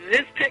blame.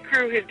 This pit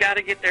crew has got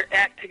to get their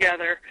act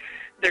together.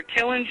 They're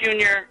killing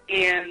Junior,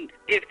 and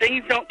if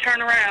things don't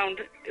turn around,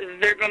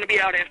 they're going to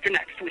be out after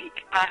next week.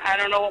 I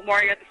don't know what more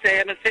I got to say.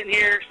 I've been sitting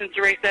here since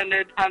the race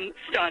ended. I'm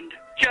stunned,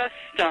 just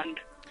stunned.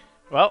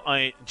 Well,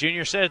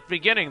 Junior said at the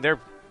beginning they're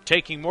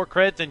taking more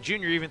credit than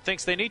Junior even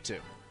thinks they need to.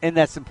 And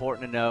that's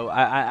important to know.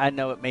 I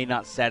know it may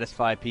not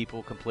satisfy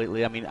people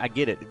completely. I mean, I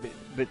get it.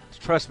 But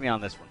trust me on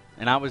this one.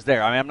 And I was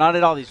there. I mean, I'm not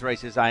at all these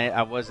races.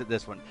 I was at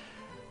this one.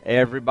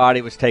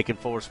 Everybody was taking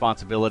full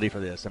responsibility for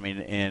this. I mean,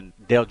 and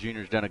Dale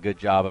Jr.'s done a good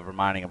job of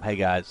reminding them, hey,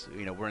 guys,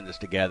 you know, we're in this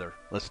together.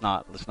 Let's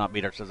not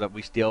beat ourselves up.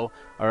 We still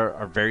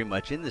are very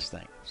much in this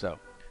thing. So,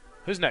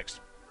 who's next?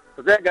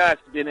 For Greg Guys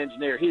to be an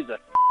engineer, he's a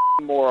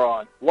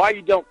moron. Why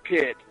you don't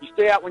pit? You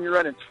stay out when you're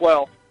running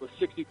 12th with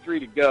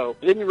 63 to go.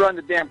 Then you run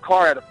the damn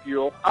car out of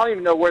fuel. I don't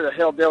even know where the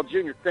hell Dale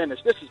Jr.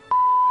 finished. This is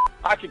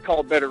I could call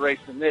a better race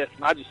than this,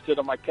 and I just stood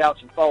on my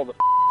couch and followed the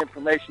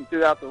information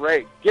throughout the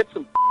race. Get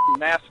some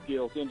math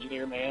skills,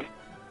 engineer man.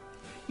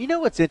 You know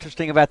what's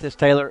interesting about this,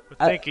 Taylor?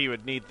 I think he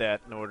would need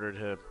that in order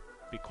to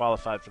be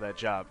qualified for that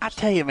job. I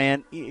tell you,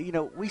 man, you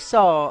know, we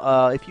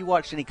saw, if you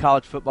watched any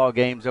college football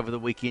games over the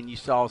weekend, you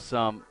saw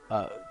some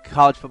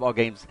college football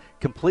games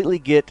completely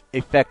get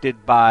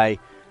affected by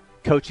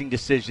coaching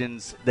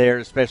decisions there,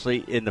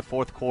 especially in the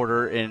fourth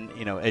quarter and,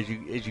 you know, as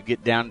you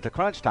get down to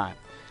crunch time.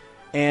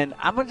 And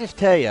I'm going to just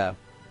tell you,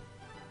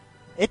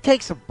 it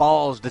takes some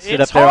balls to sit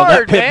up there on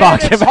that pit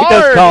box and make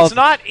those calls. It's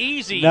not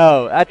easy.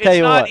 No, I tell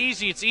you what. It's not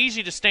easy. It's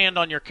easy to stand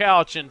on your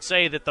couch and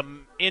say that the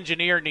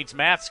engineer needs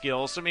math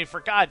skills. I mean, for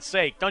God's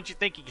sake, don't you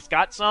think he's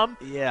got some?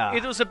 Yeah.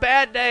 It was a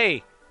bad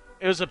day.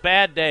 It was a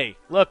bad day.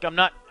 Look,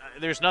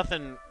 there's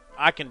nothing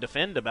I can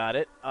defend about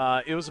it.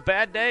 It was a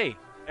bad day.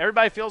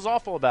 Everybody feels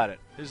awful about it.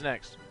 Who's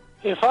next?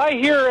 If I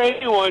hear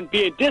anyone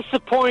being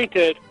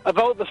disappointed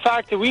about the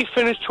fact that we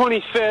finished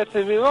 25th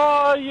and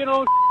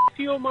being,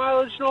 fuel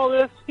mileage and all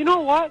this, you know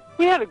what?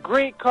 We had a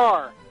great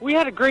car. We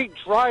had a great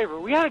driver.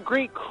 We had a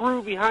great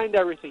crew behind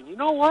everything. You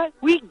know what?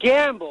 We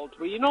gambled,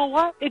 but you know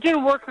what? It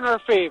didn't work in our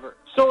favor.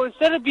 So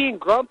instead of being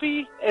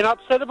grumpy and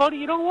upset about it,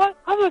 you know what?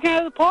 I'm looking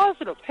at the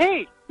positive.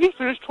 Hey, we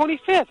finished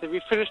 25th. If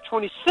we finished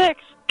 26th,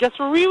 guess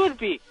where we would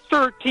be?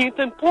 13th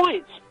in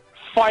points,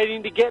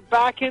 fighting to get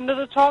back into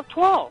the top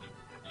 12.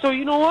 So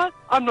you know what?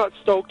 I'm not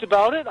stoked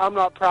about it. I'm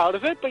not proud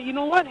of it. But you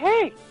know what?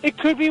 Hey, it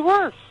could be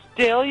worse.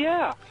 Dale,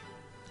 yeah.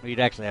 Well,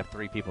 you'd actually have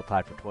 3 people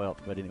tied for 12th,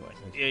 but anyway.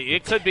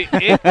 It could be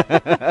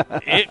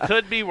it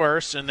could be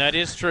worse, and that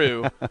is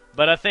true.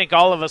 But I think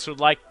all of us would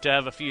like to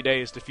have a few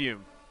days to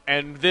fume,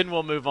 and then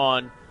we'll move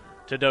on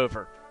to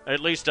Dover. At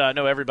least I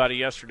know everybody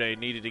yesterday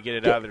needed to get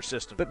it out of their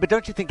system. But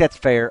don't you think that's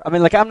fair? I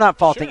mean, like, I'm not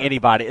faulting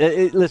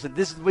anybody. Listen,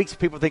 this is weeks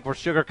people think we're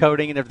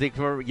sugarcoating and they think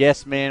we're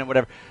yes men and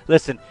whatever.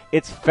 Listen,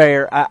 it's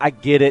fair. I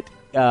get it.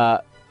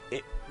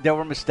 There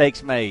were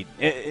mistakes made.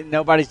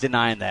 Nobody's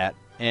denying that.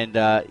 And,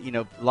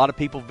 a lot of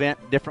people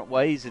vent different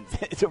ways, and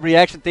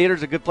Reaction Theater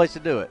is a good place to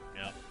do it.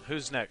 Yeah.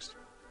 Who's next?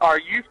 Are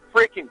you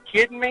freaking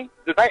kidding me?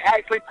 Do they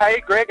actually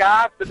pay Greg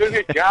Ives to do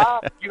his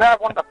job? You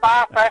have one of the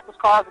 5 fastest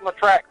cars on the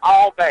track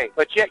all day,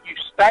 but yet you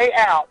stay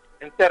out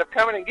instead of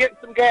coming and getting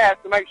some gas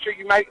to make sure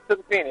you make it to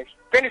the finish.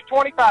 Finish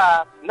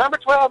 25, number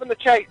 12 in the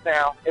chase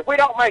now. If we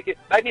don't make it,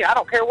 I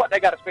don't care what they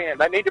got to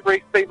spend. They need to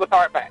bring Steve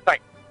Letarte back.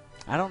 Thanks.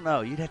 I don't know.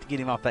 You'd have to get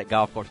him off that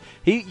golf course.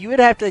 You would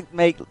have to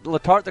make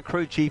Letarte the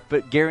crew chief,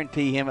 but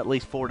guarantee him at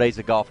least 4 days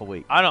of golf a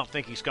week. I don't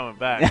think he's coming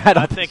back.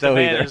 I think so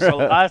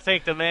either. I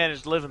think the man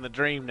is living the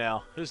dream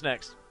now. Who's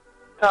next?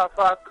 Top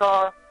 5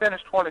 car,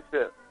 finished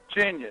 25th.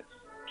 Genius.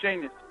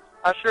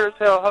 I sure as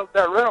hell hope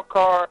that rental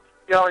car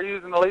y'all are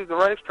using to leave the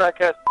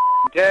racetrack has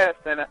gas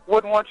in it.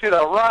 Wouldn't want you to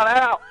run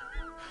out.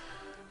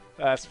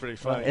 That's pretty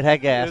funny. It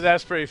had gas.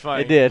 That's pretty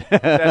funny. It did.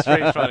 That's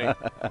pretty funny.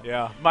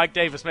 Yeah. Mike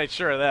Davis made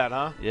sure of that,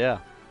 huh? Yeah.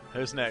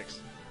 Who's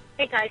next?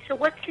 Hey, guys, so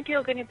what's the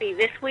deal going to be?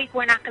 This week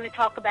we're not going to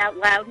talk about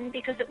Loudon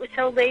because it was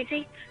so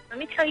lazy? Let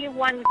me tell you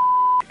one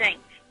thing.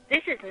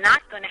 This is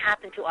not going to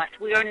happen to us.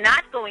 We are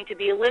not going to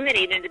be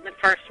eliminated in the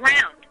first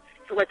round.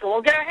 So let's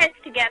all get our heads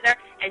together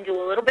and do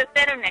a little bit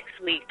better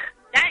next week.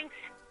 Thanks.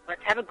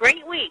 Let's have a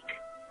great week.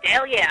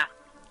 Dale, yeah.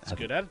 That's a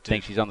good attitude. I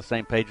think she's on the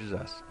same page as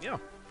us. Yeah.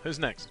 Who's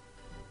next?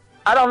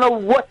 I don't know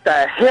what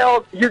the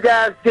hell you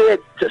guys did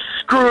to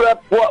screw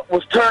up what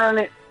was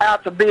turning it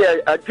out to be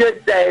a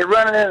good day,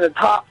 running in the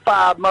top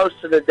 5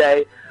 most of the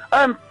day.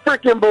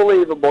 Unfreaking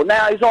believable.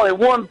 Now he's only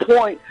 1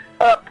 point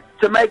up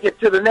to make it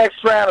to the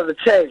next round of the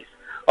chase.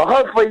 Well,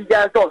 hopefully you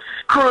guys don't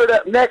screw it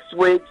up next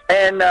week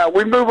and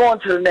we move on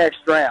to the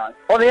next round.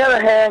 On the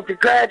other hand,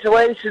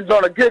 congratulations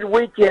on a good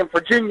weekend for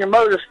Junior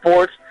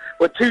Motorsports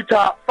with 2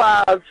 top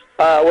 5s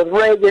with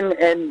Reagan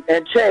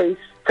and Chase.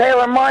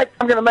 Taylor and Mike,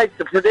 I'm going to make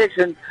the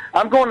prediction.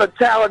 I'm going to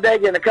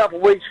Talladega in a couple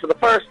weeks for the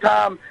first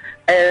time,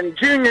 and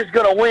Junior's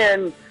going to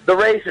win the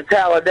race at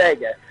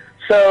Talladega.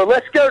 So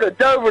let's go to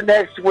Dover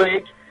next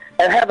week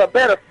and have a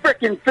better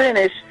frickin'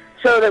 finish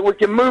so that we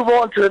can move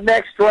on to the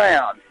next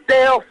round.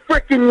 Dale,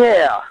 frickin'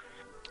 yeah.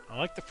 I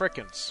like the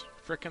frickins.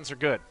 Frickins are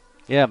good.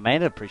 Yeah,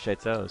 Amanda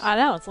appreciates those. I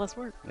know, it's less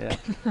work. Yeah.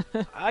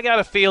 I got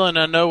a feeling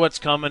I know what's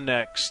coming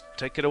next.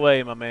 Take it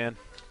away, my man.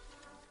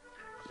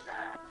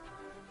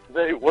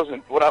 Today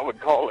wasn't what I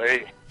would call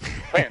a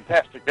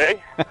fantastic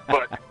day,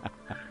 but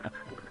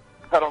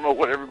I don't know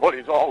what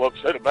everybody's all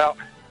upset about.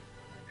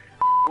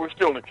 We're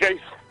still in the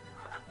chase.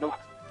 No,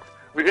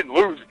 we didn't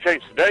lose the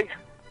chase today.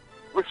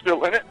 We're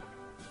still in it.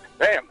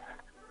 Damn.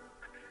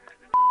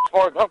 As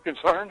far as I'm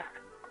concerned,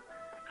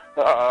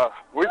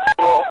 we're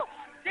still...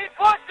 Keep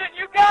pushing,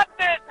 you got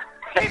this!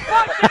 Keep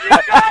pushing, you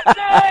got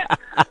this!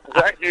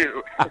 Thank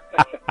you.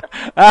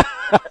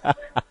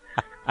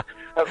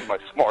 That was my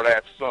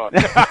smart-ass son.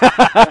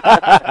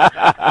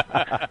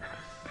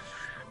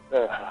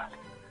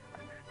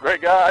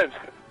 Great guys.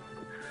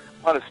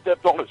 Might have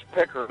stepped on his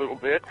pecker a little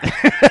bit.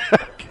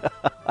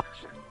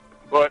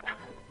 But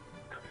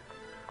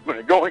when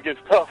the going gets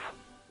tough,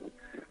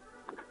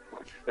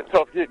 it's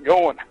tough getting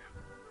going.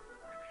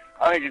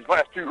 I think these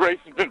last 2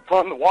 races have been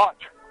fun to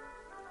watch.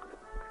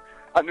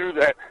 I knew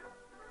that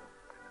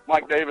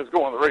Mike Davis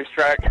going to the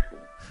racetrack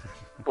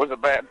was a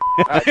bad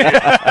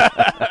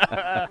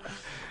idea.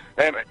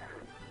 Damn it.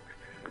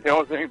 The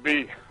only thing would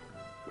be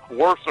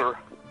worser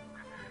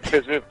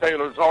is if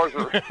Taylor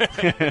Zarzer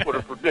would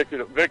have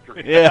predicted a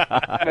victory. Yeah.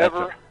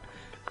 Never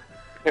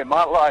in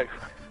my life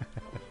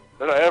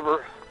did I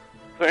ever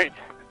think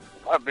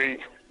I'd be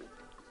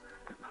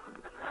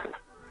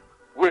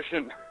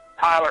wishing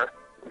Tyler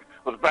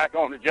was back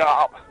on the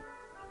job.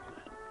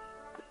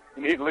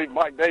 You need to leave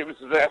Mike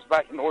Davis's ass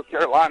back in North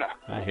Carolina.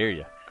 I hear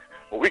you.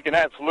 Well, we can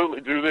absolutely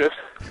do this.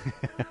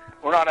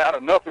 We're not out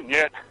of nothing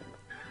yet.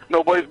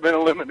 Nobody's been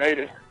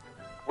eliminated.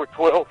 We're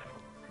 12th.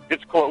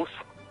 It's close.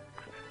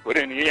 But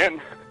in the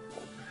end,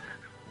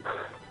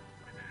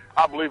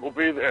 I believe we'll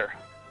be there.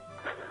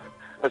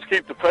 Let's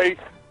keep the faith.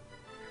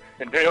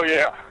 And Dale,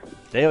 yeah.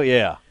 Dale,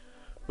 yeah.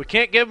 We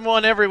can't give him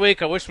one every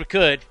week. I wish we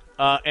could.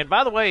 And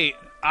by the way,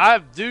 I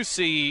do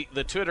see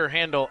the Twitter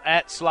handle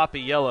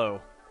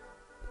 @SloppyYellow.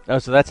 Oh,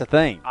 so that's a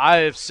thing. I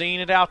have seen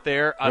it out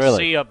there. I Really?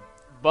 see a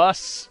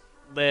bus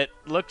that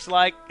looks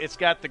like it's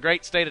got the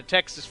great state of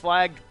Texas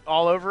flag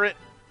all over it.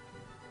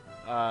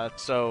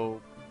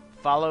 So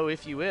follow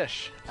if you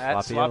wish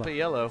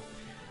 @SloppyYellow.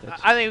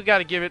 I think we got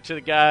to give it to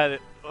the guy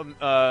that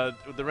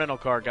the rental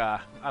car guy.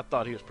 I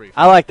thought he was pretty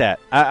funny. I like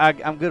that.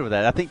 I'm good with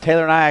that. I think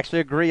Taylor and I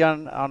actually agree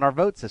on our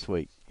votes this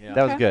week. Yeah.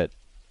 That was good.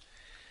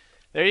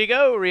 There you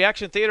go.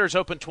 Reaction Theater is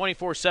open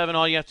 24/7.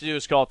 All you have to do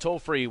is call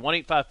toll-free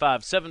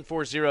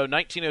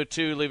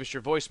 1-855-740-1902. Leave us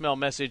your voicemail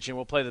message, and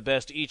we'll play the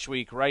best each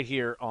week right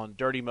here on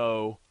Dirty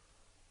Mo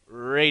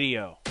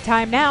Radio.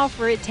 Time now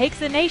for It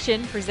Takes a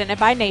Nation, presented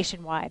by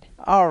Nationwide.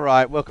 All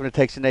right, welcome to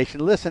Takes a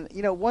Nation. Listen,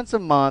 once a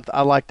month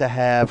I like to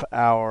have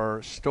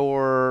our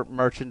store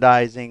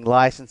merchandising,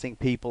 licensing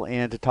people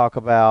in to talk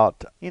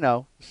about,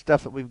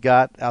 stuff that we've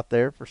got out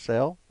there for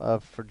sale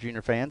for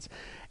junior fans.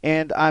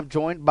 And I'm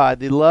joined by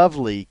the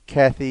lovely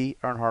Kathy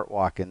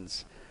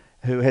Earnhardt-Watkins,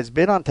 who has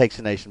been on Takes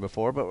a Nation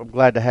before, but I'm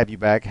glad to have you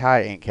back.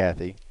 Hi, Aunt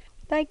Kathy.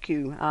 Thank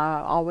you. I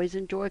always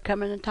enjoy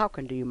coming and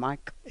talking to you,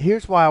 Mike.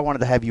 Here's why I wanted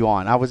to have you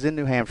on. I was in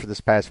New Hampshire this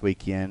past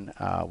weekend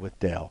with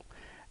Dale,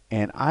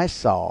 and I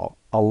saw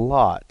a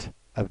lot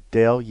of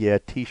Dale Yeah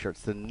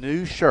T-shirts, the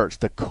new shirts,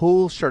 the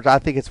cool shirts. I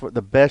think it's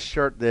the best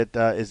shirt that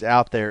is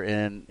out there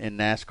in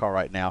NASCAR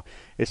right now.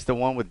 It's the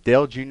one with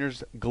Dale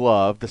Jr.'s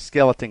glove, the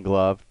skeleton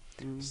glove,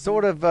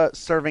 sort of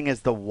serving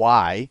as the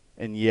Y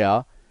in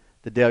Yeah,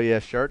 the Dale Yeah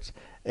shirts.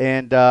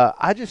 And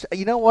I just,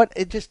 you know what?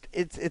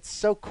 It's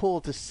so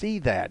cool to see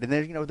that. And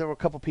there were a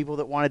couple people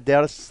that wanted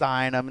Dale to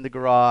sign them in the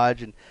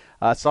garage, and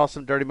I saw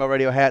some Dirty Mo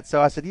Radio hats.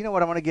 So I said, you know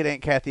what? I want to get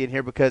Aunt Kathy in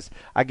here because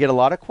I get a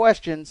lot of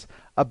questions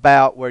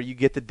about where you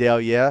get the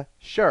Delia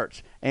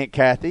shirts. Aunt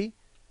Kathy,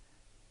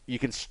 you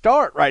can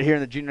start right here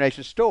in the Junior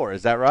Nation store.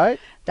 Is that right?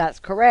 That's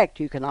correct.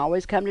 You can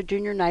always come to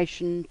Junior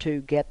Nation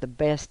to get the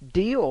best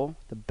deal,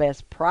 the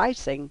best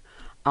pricing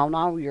on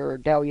all your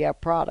Delia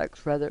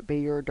products, whether it be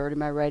your Dirty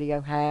Mo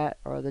Radio hat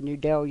or the new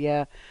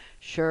Delia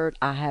shirt.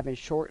 I have in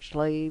short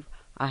sleeve.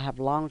 I have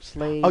long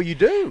sleeve. Oh, you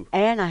do?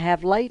 And I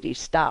have ladies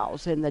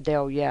styles in the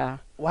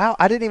Delia. Wow,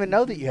 I didn't even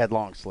know that you had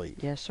long sleeve.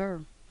 Yes,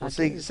 sir. Well,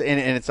 see, and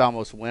it's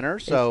almost winter,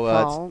 so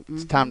fall.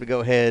 It's time to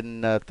go ahead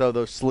and throw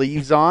those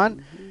sleeves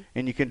on,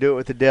 and you can do it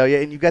with the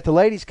Delia. And you've got the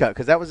ladies cut,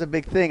 because that was a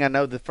big thing. I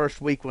know the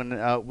first week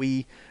when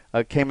we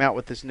came out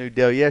with this new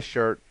Delia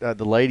shirt,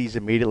 the ladies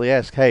immediately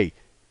asked, hey,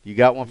 you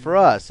got one for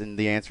us? And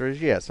the answer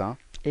is yes, huh?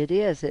 It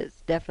is.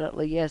 It's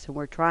definitely yes. And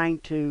we're trying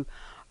to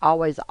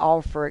always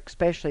offer,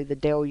 especially the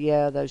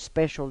Delia, those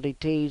specialty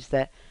tees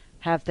that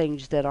have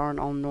things that aren't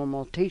on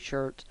normal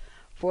T-shirts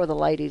for the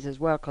ladies as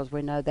well, because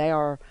we know they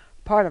are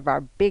part of our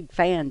big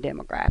fan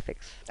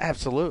demographics.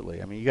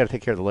 Absolutely. I mean, you got to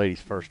take care of the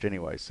ladies first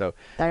anyway. So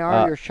they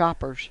are your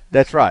shoppers.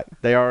 That's right.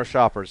 They are our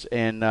shoppers,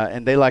 and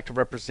they like to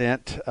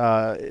represent,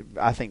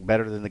 I think,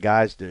 better than the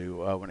guys do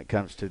when it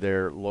comes to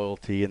their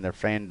loyalty and their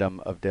fandom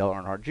of Dale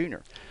Earnhardt Jr.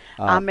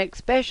 I'm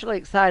especially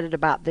excited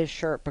about this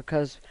shirt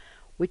because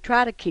we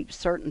try to keep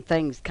certain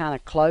things kind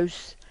of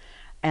close.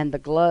 And the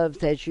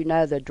gloves, as you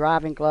know, the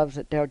driving gloves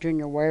that Dale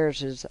Jr.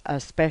 wears is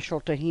special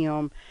to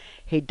him.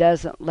 He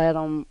doesn't let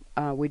them,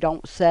 we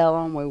don't sell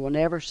them, we will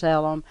never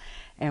sell them.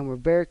 And we're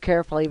very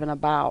careful even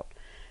about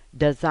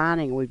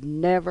designing. We've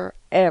never,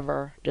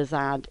 ever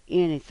designed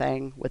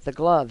anything with the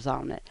gloves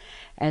on it.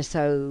 And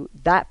so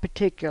that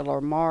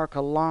particular mark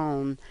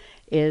alone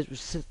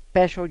is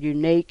special,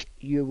 unique.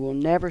 You will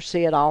never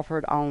see it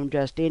offered on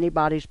just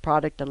anybody's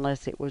product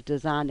unless it was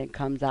designed and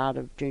comes out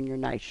of Junior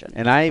Nation.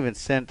 And I even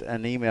sent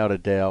an email to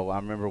Dale. I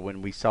remember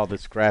when we saw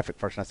this graphic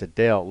first, and I said,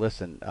 Dale,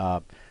 listen,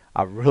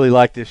 I really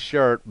like this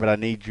shirt, but I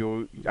need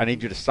you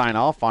to sign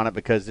off on it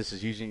because this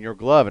is using your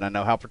glove, and I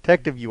know how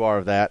protective you are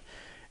of that.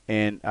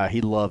 And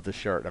he loved the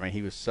shirt. I mean,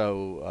 he was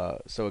so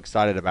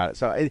excited about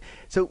it.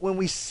 So when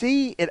we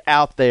see it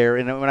out there,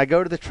 and when I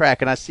go to the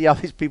track and I see all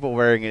these people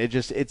wearing it,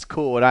 it's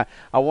cool. And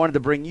I wanted to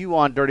bring you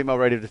on Dirty Mo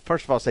Radio to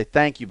first of all say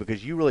thank you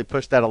because you really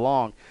pushed that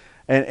along,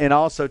 and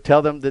also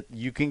tell them that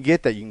you can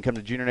get that. You can come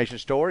to Junior Nation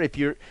store if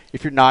you're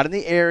not in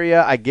the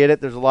area. I get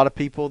it. There's a lot of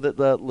people that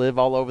live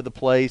all over the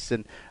place,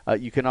 and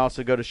you can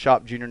also go to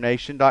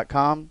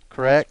shopjuniornation.com.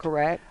 Correct. That's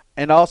correct.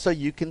 And also,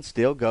 you can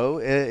still go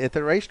at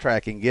the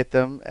racetrack and get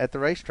them at the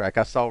racetrack.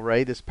 I saw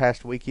Ray this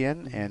past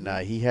weekend, and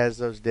he has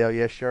those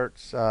Delia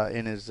shirts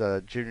in his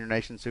Junior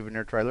Nation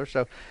souvenir trailer.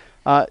 So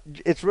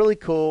it's really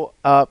cool.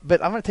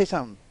 But I'm going to tell you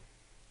something.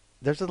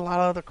 There's a lot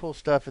of other cool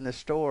stuff in this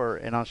store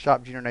and on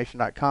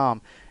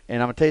shopjuniornation.com.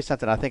 And I'm going to tell you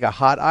something. I think a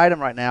hot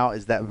item right now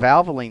is that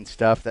Valvoline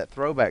stuff, that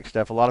throwback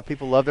stuff. A lot of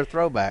people love their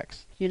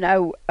throwbacks. You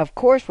know, of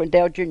course, when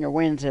Dale Jr.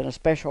 wins in a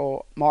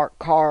special marked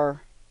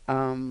car,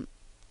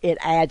 it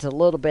adds a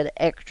little bit of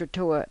extra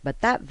to it,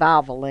 but that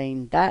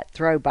Valvoline, that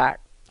throwback,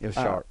 it's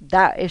sharp.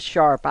 That is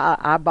sharp.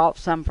 I bought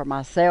some for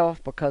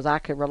myself because I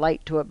could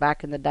relate to it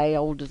back in the day,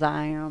 old as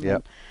I am.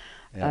 Yep.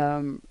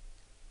 And,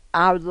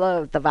 I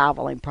love the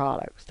Valvoline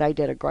products. They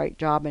did a great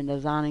job in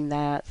designing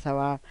that,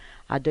 so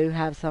I do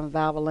have some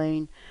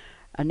Valvoline.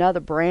 Another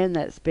brand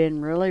that's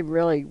been really,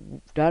 really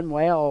done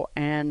well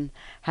and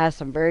has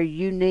some very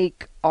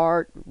unique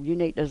art,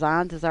 unique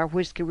designs is our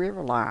Whiskey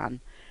River line.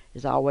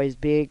 Is always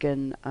big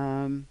and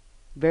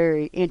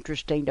very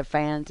interesting to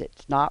fans.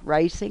 It's not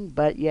racing,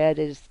 but yet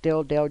it is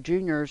still Dale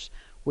Jr.'s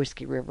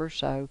Whiskey River.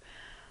 So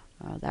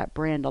that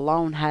brand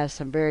alone has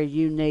some very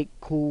unique,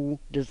 cool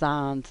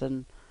designs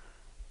and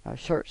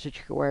shirts that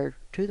you can wear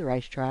to the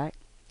racetrack.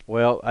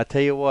 Well, I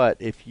tell you what,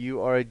 if you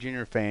are a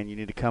Junior fan, you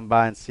need to come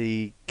by and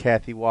see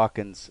Kathy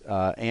Watkins,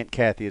 Aunt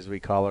Kathy as we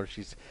call her.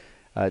 She's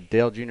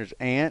Dale Jr.'s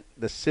aunt,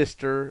 the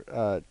sister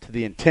to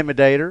the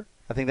Intimidator.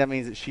 I think that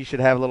means that she should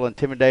have a little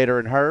intimidator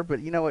in her, but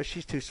you know what?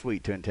 She's too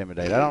sweet to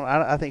intimidate.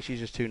 I think she's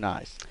just too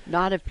nice.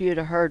 Not if you'd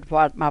have heard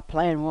what my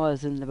plan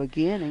was in the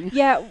beginning.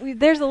 Yeah,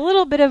 there's a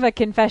little bit of a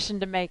confession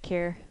to make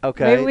here.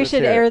 Okay. Maybe we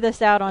should air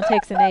this out on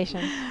Takes a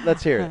Nation.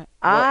 Let's hear it.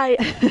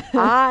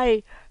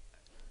 I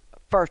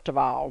first of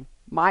all,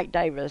 Mike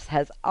Davis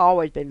has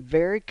always been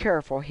very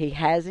careful. He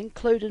has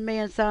included me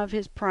in some of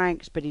his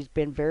pranks, but he's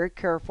been very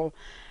careful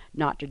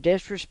not to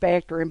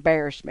disrespect or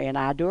embarrass me, and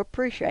I do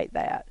appreciate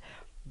that.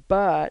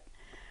 But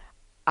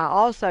I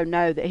also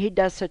know that he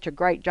does such a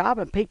great job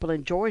and people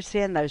enjoy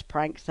seeing those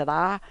pranks that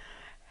I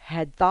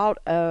had thought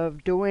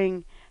of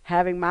doing,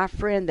 having my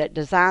friend that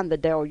designed the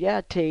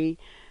Delia tee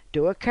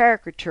do a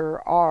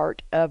caricature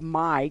art of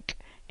Mike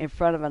in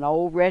front of an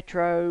old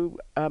retro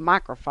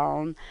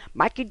microphone,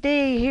 Mikey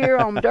D here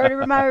on Dirty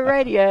Remote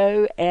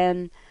Radio,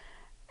 and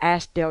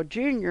asked Dale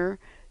Jr.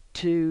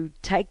 to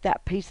take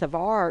that piece of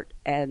art,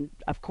 and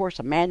of course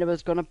Amanda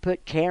was going to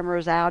put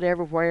cameras out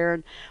everywhere,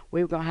 and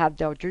we were going to have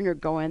Dale Jr.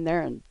 go in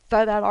there and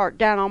throw that art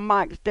down on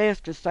Mike's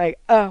desk and say,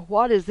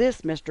 what is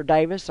this, Mr.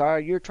 Davis? Or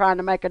you're trying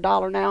to make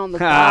 $1 now on the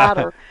side,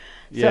 or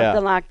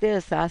something like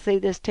this. I see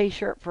this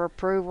T-shirt for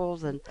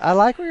approvals, and I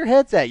like where your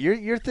head's at.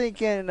 You're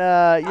thinking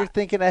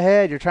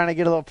ahead. You're trying to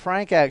get a little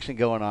prank action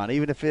going on,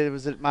 even if it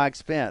was at my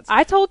expense.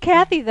 I told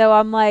Kathy, though,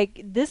 I'm like,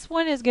 this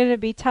one is going to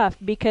be tough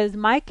because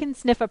Mike can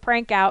sniff a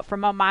prank out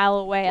from a mile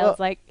away. I was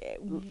like,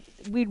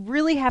 we'd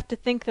really have to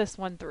think this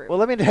one through. Well,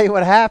 let me tell you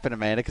what happened,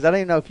 Amanda, because I don't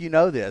even know if you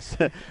know this.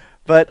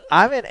 But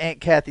I'm in Aunt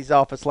Kathy's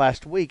office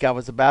last week. I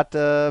was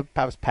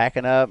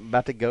packing up,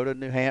 about to go to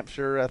New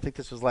Hampshire. I think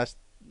this was last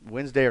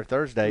Wednesday or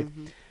Thursday.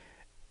 Mm-hmm.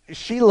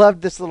 She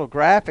loved this little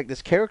graphic,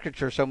 this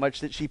caricature so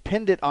much that she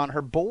pinned it on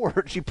her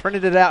board. She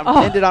printed it out and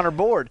pinned it on her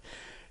board.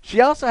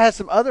 She also has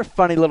some other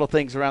funny little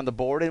things around the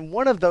board, and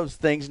one of those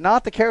things,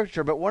 not the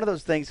caricature, but one of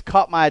those things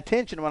caught my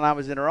attention when I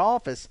was in her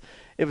office.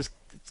 It's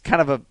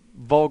kind of a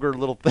vulgar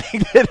little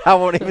thing that I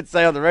won't even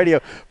say on the radio,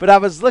 but I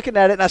was looking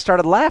at it and I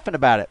started laughing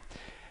about it.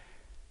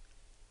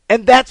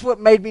 And that's what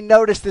made me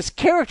notice this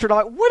character. And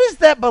I'm like, what is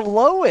that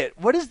below it?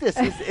 What is this?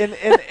 And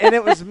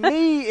it was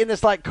me in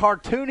this like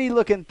cartoony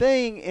looking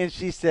thing. And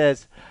she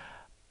says,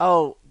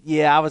 "Oh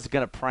yeah, I was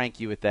gonna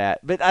prank you with that."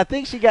 But I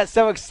think she got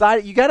so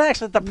excited. You got to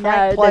actually let the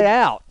prank play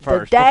out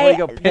first before you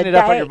go pin it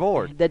up on your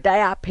board. The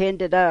day I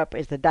pinned it up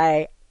is the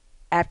day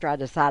after I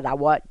decided I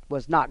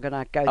was not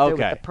gonna go through with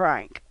the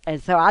prank. And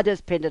so I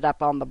just pinned it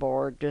up on the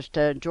board just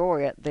to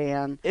enjoy it.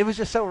 Then it was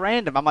just so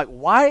random. I'm like,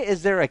 why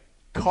is there a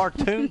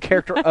cartoon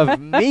character of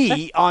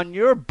me on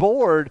your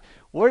board?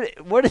 Where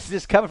is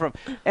this coming from?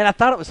 And I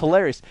thought it was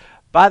hilarious.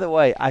 By the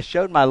way, I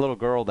showed my little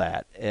girl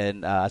that,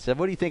 and I said,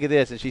 "What do you think of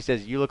this?" And she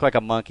says, "You look like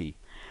a monkey."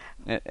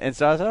 And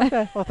so I said,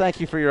 "Okay, well,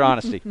 thank you for your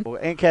honesty." Well,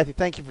 Aunt Kathy,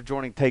 thank you for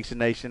joining Takes a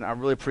Nation. I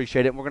really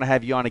appreciate it. And we're going to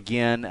have you on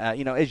again.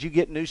 As you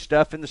get new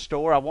stuff in the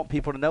store, I want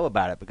people to know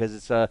about it because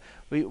it's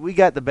we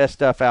got the best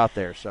stuff out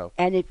there. So.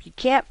 And if you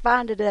can't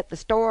find it at the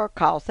store,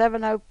 call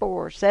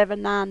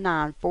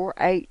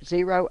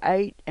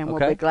 704-799-4808, and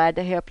we'll be glad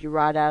to help you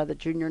right out of the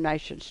Junior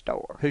Nation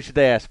store. Who should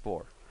they ask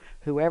for?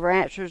 Whoever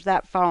answers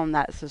that phone,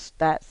 that's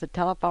the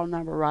telephone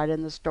number right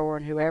in the store,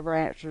 and whoever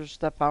answers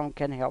the phone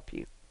can help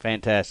you.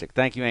 Fantastic.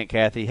 Thank you, Aunt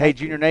Kathy. Hey,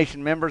 Junior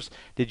Nation members,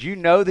 did you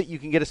know that you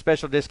can get a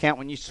special discount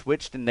when you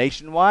switch to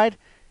Nationwide?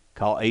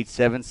 Call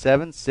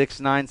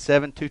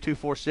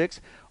 877-697-2246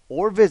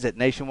 or visit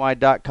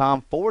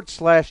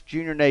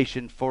nationwide.com/Junior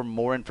Nation for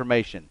more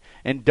information.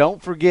 And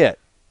don't forget,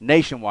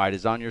 Nationwide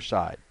is on your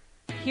side.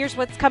 Here's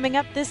what's coming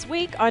up this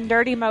week on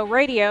Dirty Mo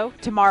Radio.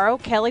 Tomorrow,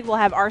 Kelly will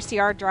have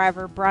RCR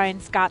driver Brian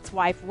Scott's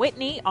wife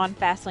Whitney on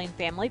Fastlane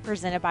Family,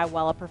 presented by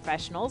Wella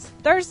Professionals.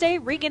 Thursday,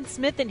 Regan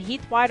Smith and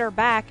Heath White are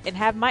back and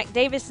have Mike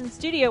Davis in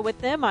studio with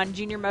them on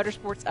Junior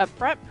Motorsports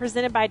Upfront,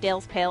 presented by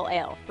Dale's Pale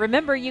Ale.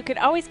 Remember, you can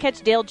always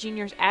catch Dale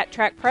Jr.'s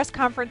at-track press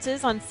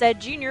conferences on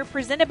said Junior,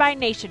 presented by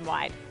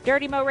Nationwide.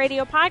 Dirty Mo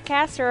Radio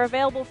podcasts are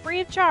available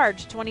free of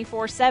charge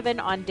 24/7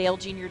 on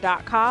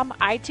DaleJr.com,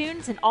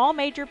 iTunes, and all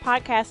major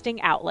podcasting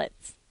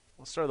outlets.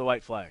 Let's throw the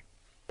white flag.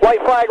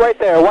 White flag right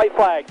there, white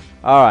flag.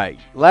 All right.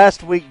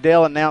 Last week,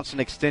 Dale announced an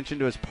extension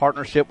to his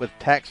partnership with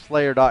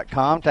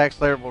TaxSlayer.com.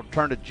 TaxSlayer will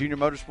return to Junior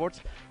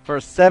Motorsports for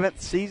a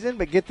 7th season,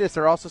 but get this,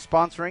 they're also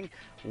sponsoring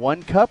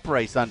one cup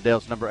race on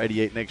Dale's number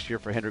 88 next year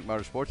for Hendrick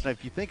Motorsports. And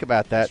if you think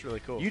about that, that's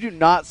really cool. You do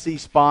not see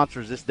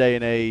sponsors this day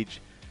and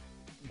age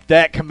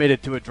that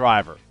committed to a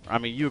driver. I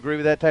mean, you agree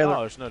with that, Taylor?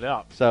 Oh, there's no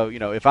doubt. So,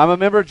 if I'm a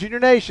member of Junior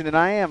Nation, and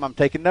I am, I'm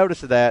taking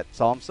notice of that.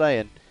 That's all I'm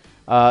saying.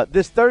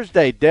 This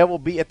Thursday, Dale will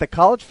be at the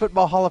College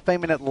Football Hall of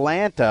Fame in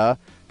Atlanta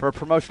for a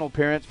promotional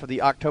appearance for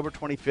the October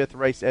 25th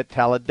race at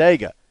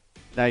Talladega.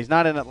 Now, he's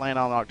not in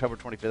Atlanta on October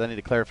 25th. I need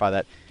to clarify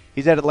that.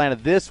 He's at Atlanta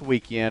this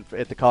weekend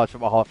at the College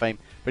Football Hall of Fame,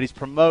 but he's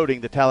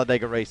promoting the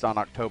Talladega race on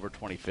October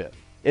 25th.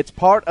 It's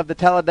part of the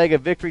Talladega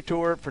Victory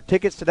Tour. For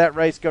tickets to that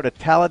race, go to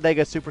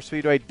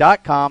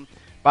TalladegaSuperspeedway.com.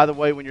 By the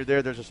way, when you're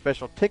there, there's a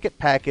special ticket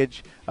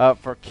package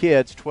for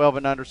kids 12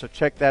 and under, so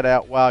check that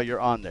out while you're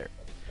on there.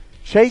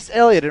 Chase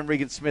Elliott and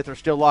Regan Smith are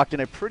still locked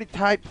in a pretty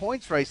tight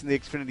points race in the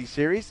Xfinity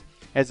Series.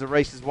 As the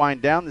races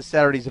wind down, this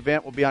Saturday's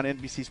event will be on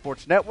NBC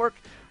Sports Network.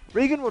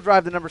 Regan will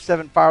drive the number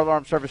 7 Fire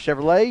Alarm Service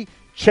Chevrolet,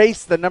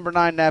 Chase the number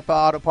 9 Napa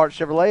Auto Parts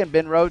Chevrolet, and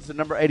Ben Rhodes the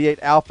number 88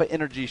 Alpha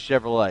Energy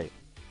Chevrolet.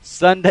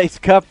 Sunday's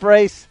Cup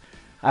race,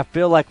 I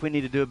feel like we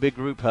need to do a big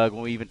group hug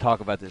when we even talk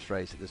about this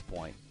race at this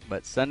point.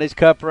 But Sunday's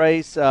Cup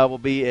race will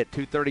be at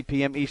 2:30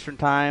 p.m. Eastern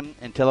Time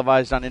and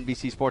televised on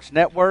NBC Sports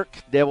Network.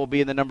 Dale will be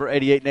in the number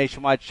 88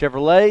 Nationwide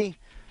Chevrolet.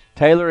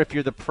 Taylor, if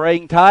you're the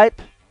praying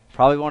type,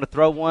 probably want to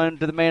throw one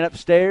to the man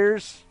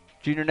upstairs.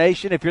 Junior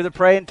Nation, if you're the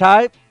praying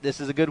type,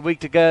 this is a good week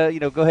to go.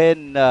 Go ahead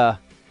and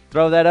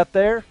throw that up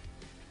there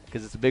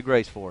because it's a big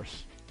race for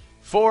us.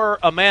 For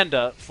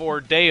Amanda, for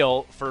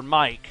Dale, for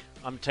Mike,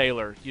 I'm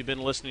Taylor. You've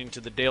been listening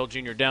to the Dale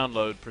Jr.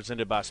 Download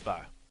presented by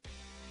Spy.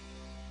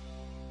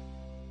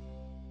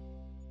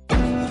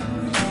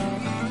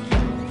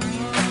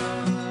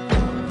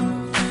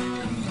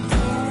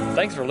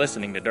 Thanks for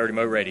listening to Dirty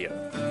Mo Radio.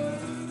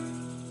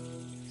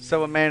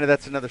 So, Amanda,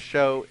 that's another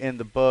show in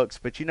the books.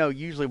 But,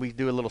 usually we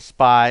do a little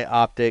spy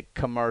optic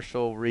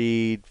commercial,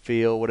 read,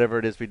 feel, whatever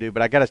it is we do.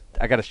 But I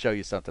gotta show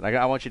you something.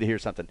 I want you to hear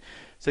something.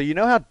 So, you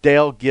know how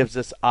Dale gives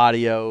us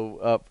audio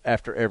up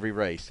after every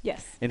race?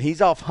 Yes. And he's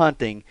off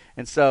hunting.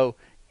 And so,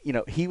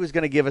 he was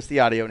going to give us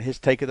the audio and his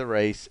take of the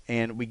race.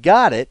 And we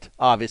got it,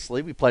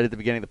 obviously. We played it at the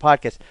beginning of the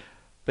podcast.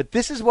 But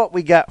this is what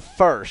we got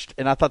first,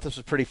 and I thought this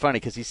was pretty funny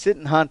because he's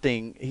sitting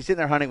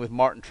there hunting with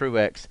Martin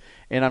Truex,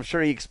 and I'm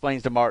sure he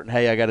explains to Martin,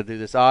 hey, I got to do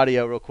this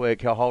audio real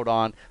quick. He'll hold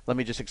on. Let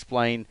me just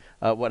explain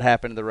what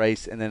happened in the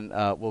race, and then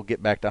we'll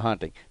get back to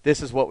hunting. This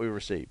is what we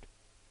received.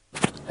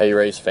 Hey,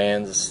 race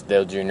fans, this is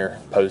Dale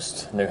Jr.,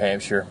 post New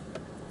Hampshire.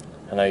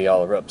 I know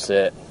y'all are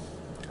upset.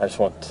 I just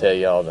want to tell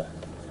y'all to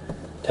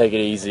take it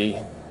easy.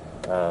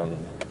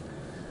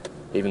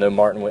 Even though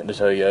Martin went to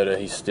Toyota,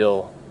 he's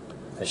still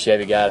a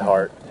Chevy guy at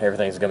heart.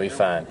 Everything's going to be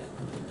fine.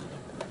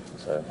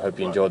 So, hope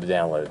you enjoyed the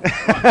download.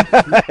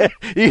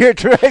 You hear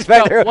Truex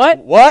back there?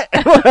 What?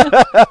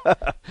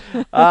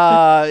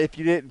 If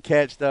you didn't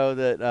catch, though,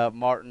 that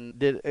Martin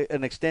did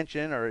an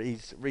extension, or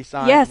he's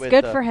re-signed. Yes, with,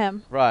 good for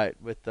him. Right,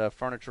 with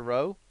Furniture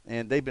Row.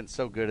 And they've been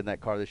so good in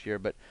that car this year.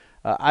 But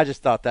I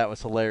just thought that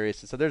was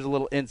hilarious. And so there's a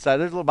little insight.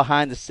 There's a little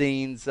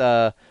behind-the-scenes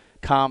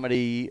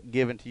comedy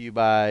given to you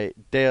by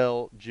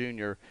Dale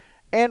Jr.,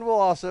 and we'll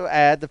also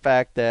add the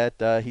fact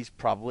that he's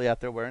probably out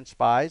there wearing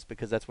Spies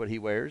because that's what he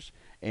wears.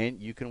 And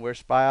you can wear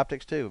Spy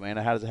Optics too.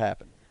 Amanda, how does it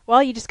happen?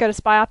 Well, you just go to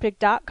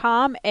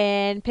spyoptic.com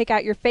and pick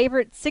out your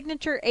favorite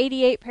Signature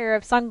 88 pair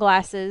of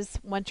sunglasses.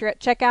 Once you're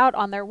at checkout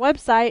on their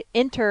website,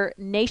 enter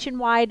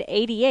Nationwide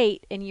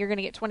 88 and you're going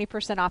to get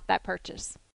 20% off that purchase.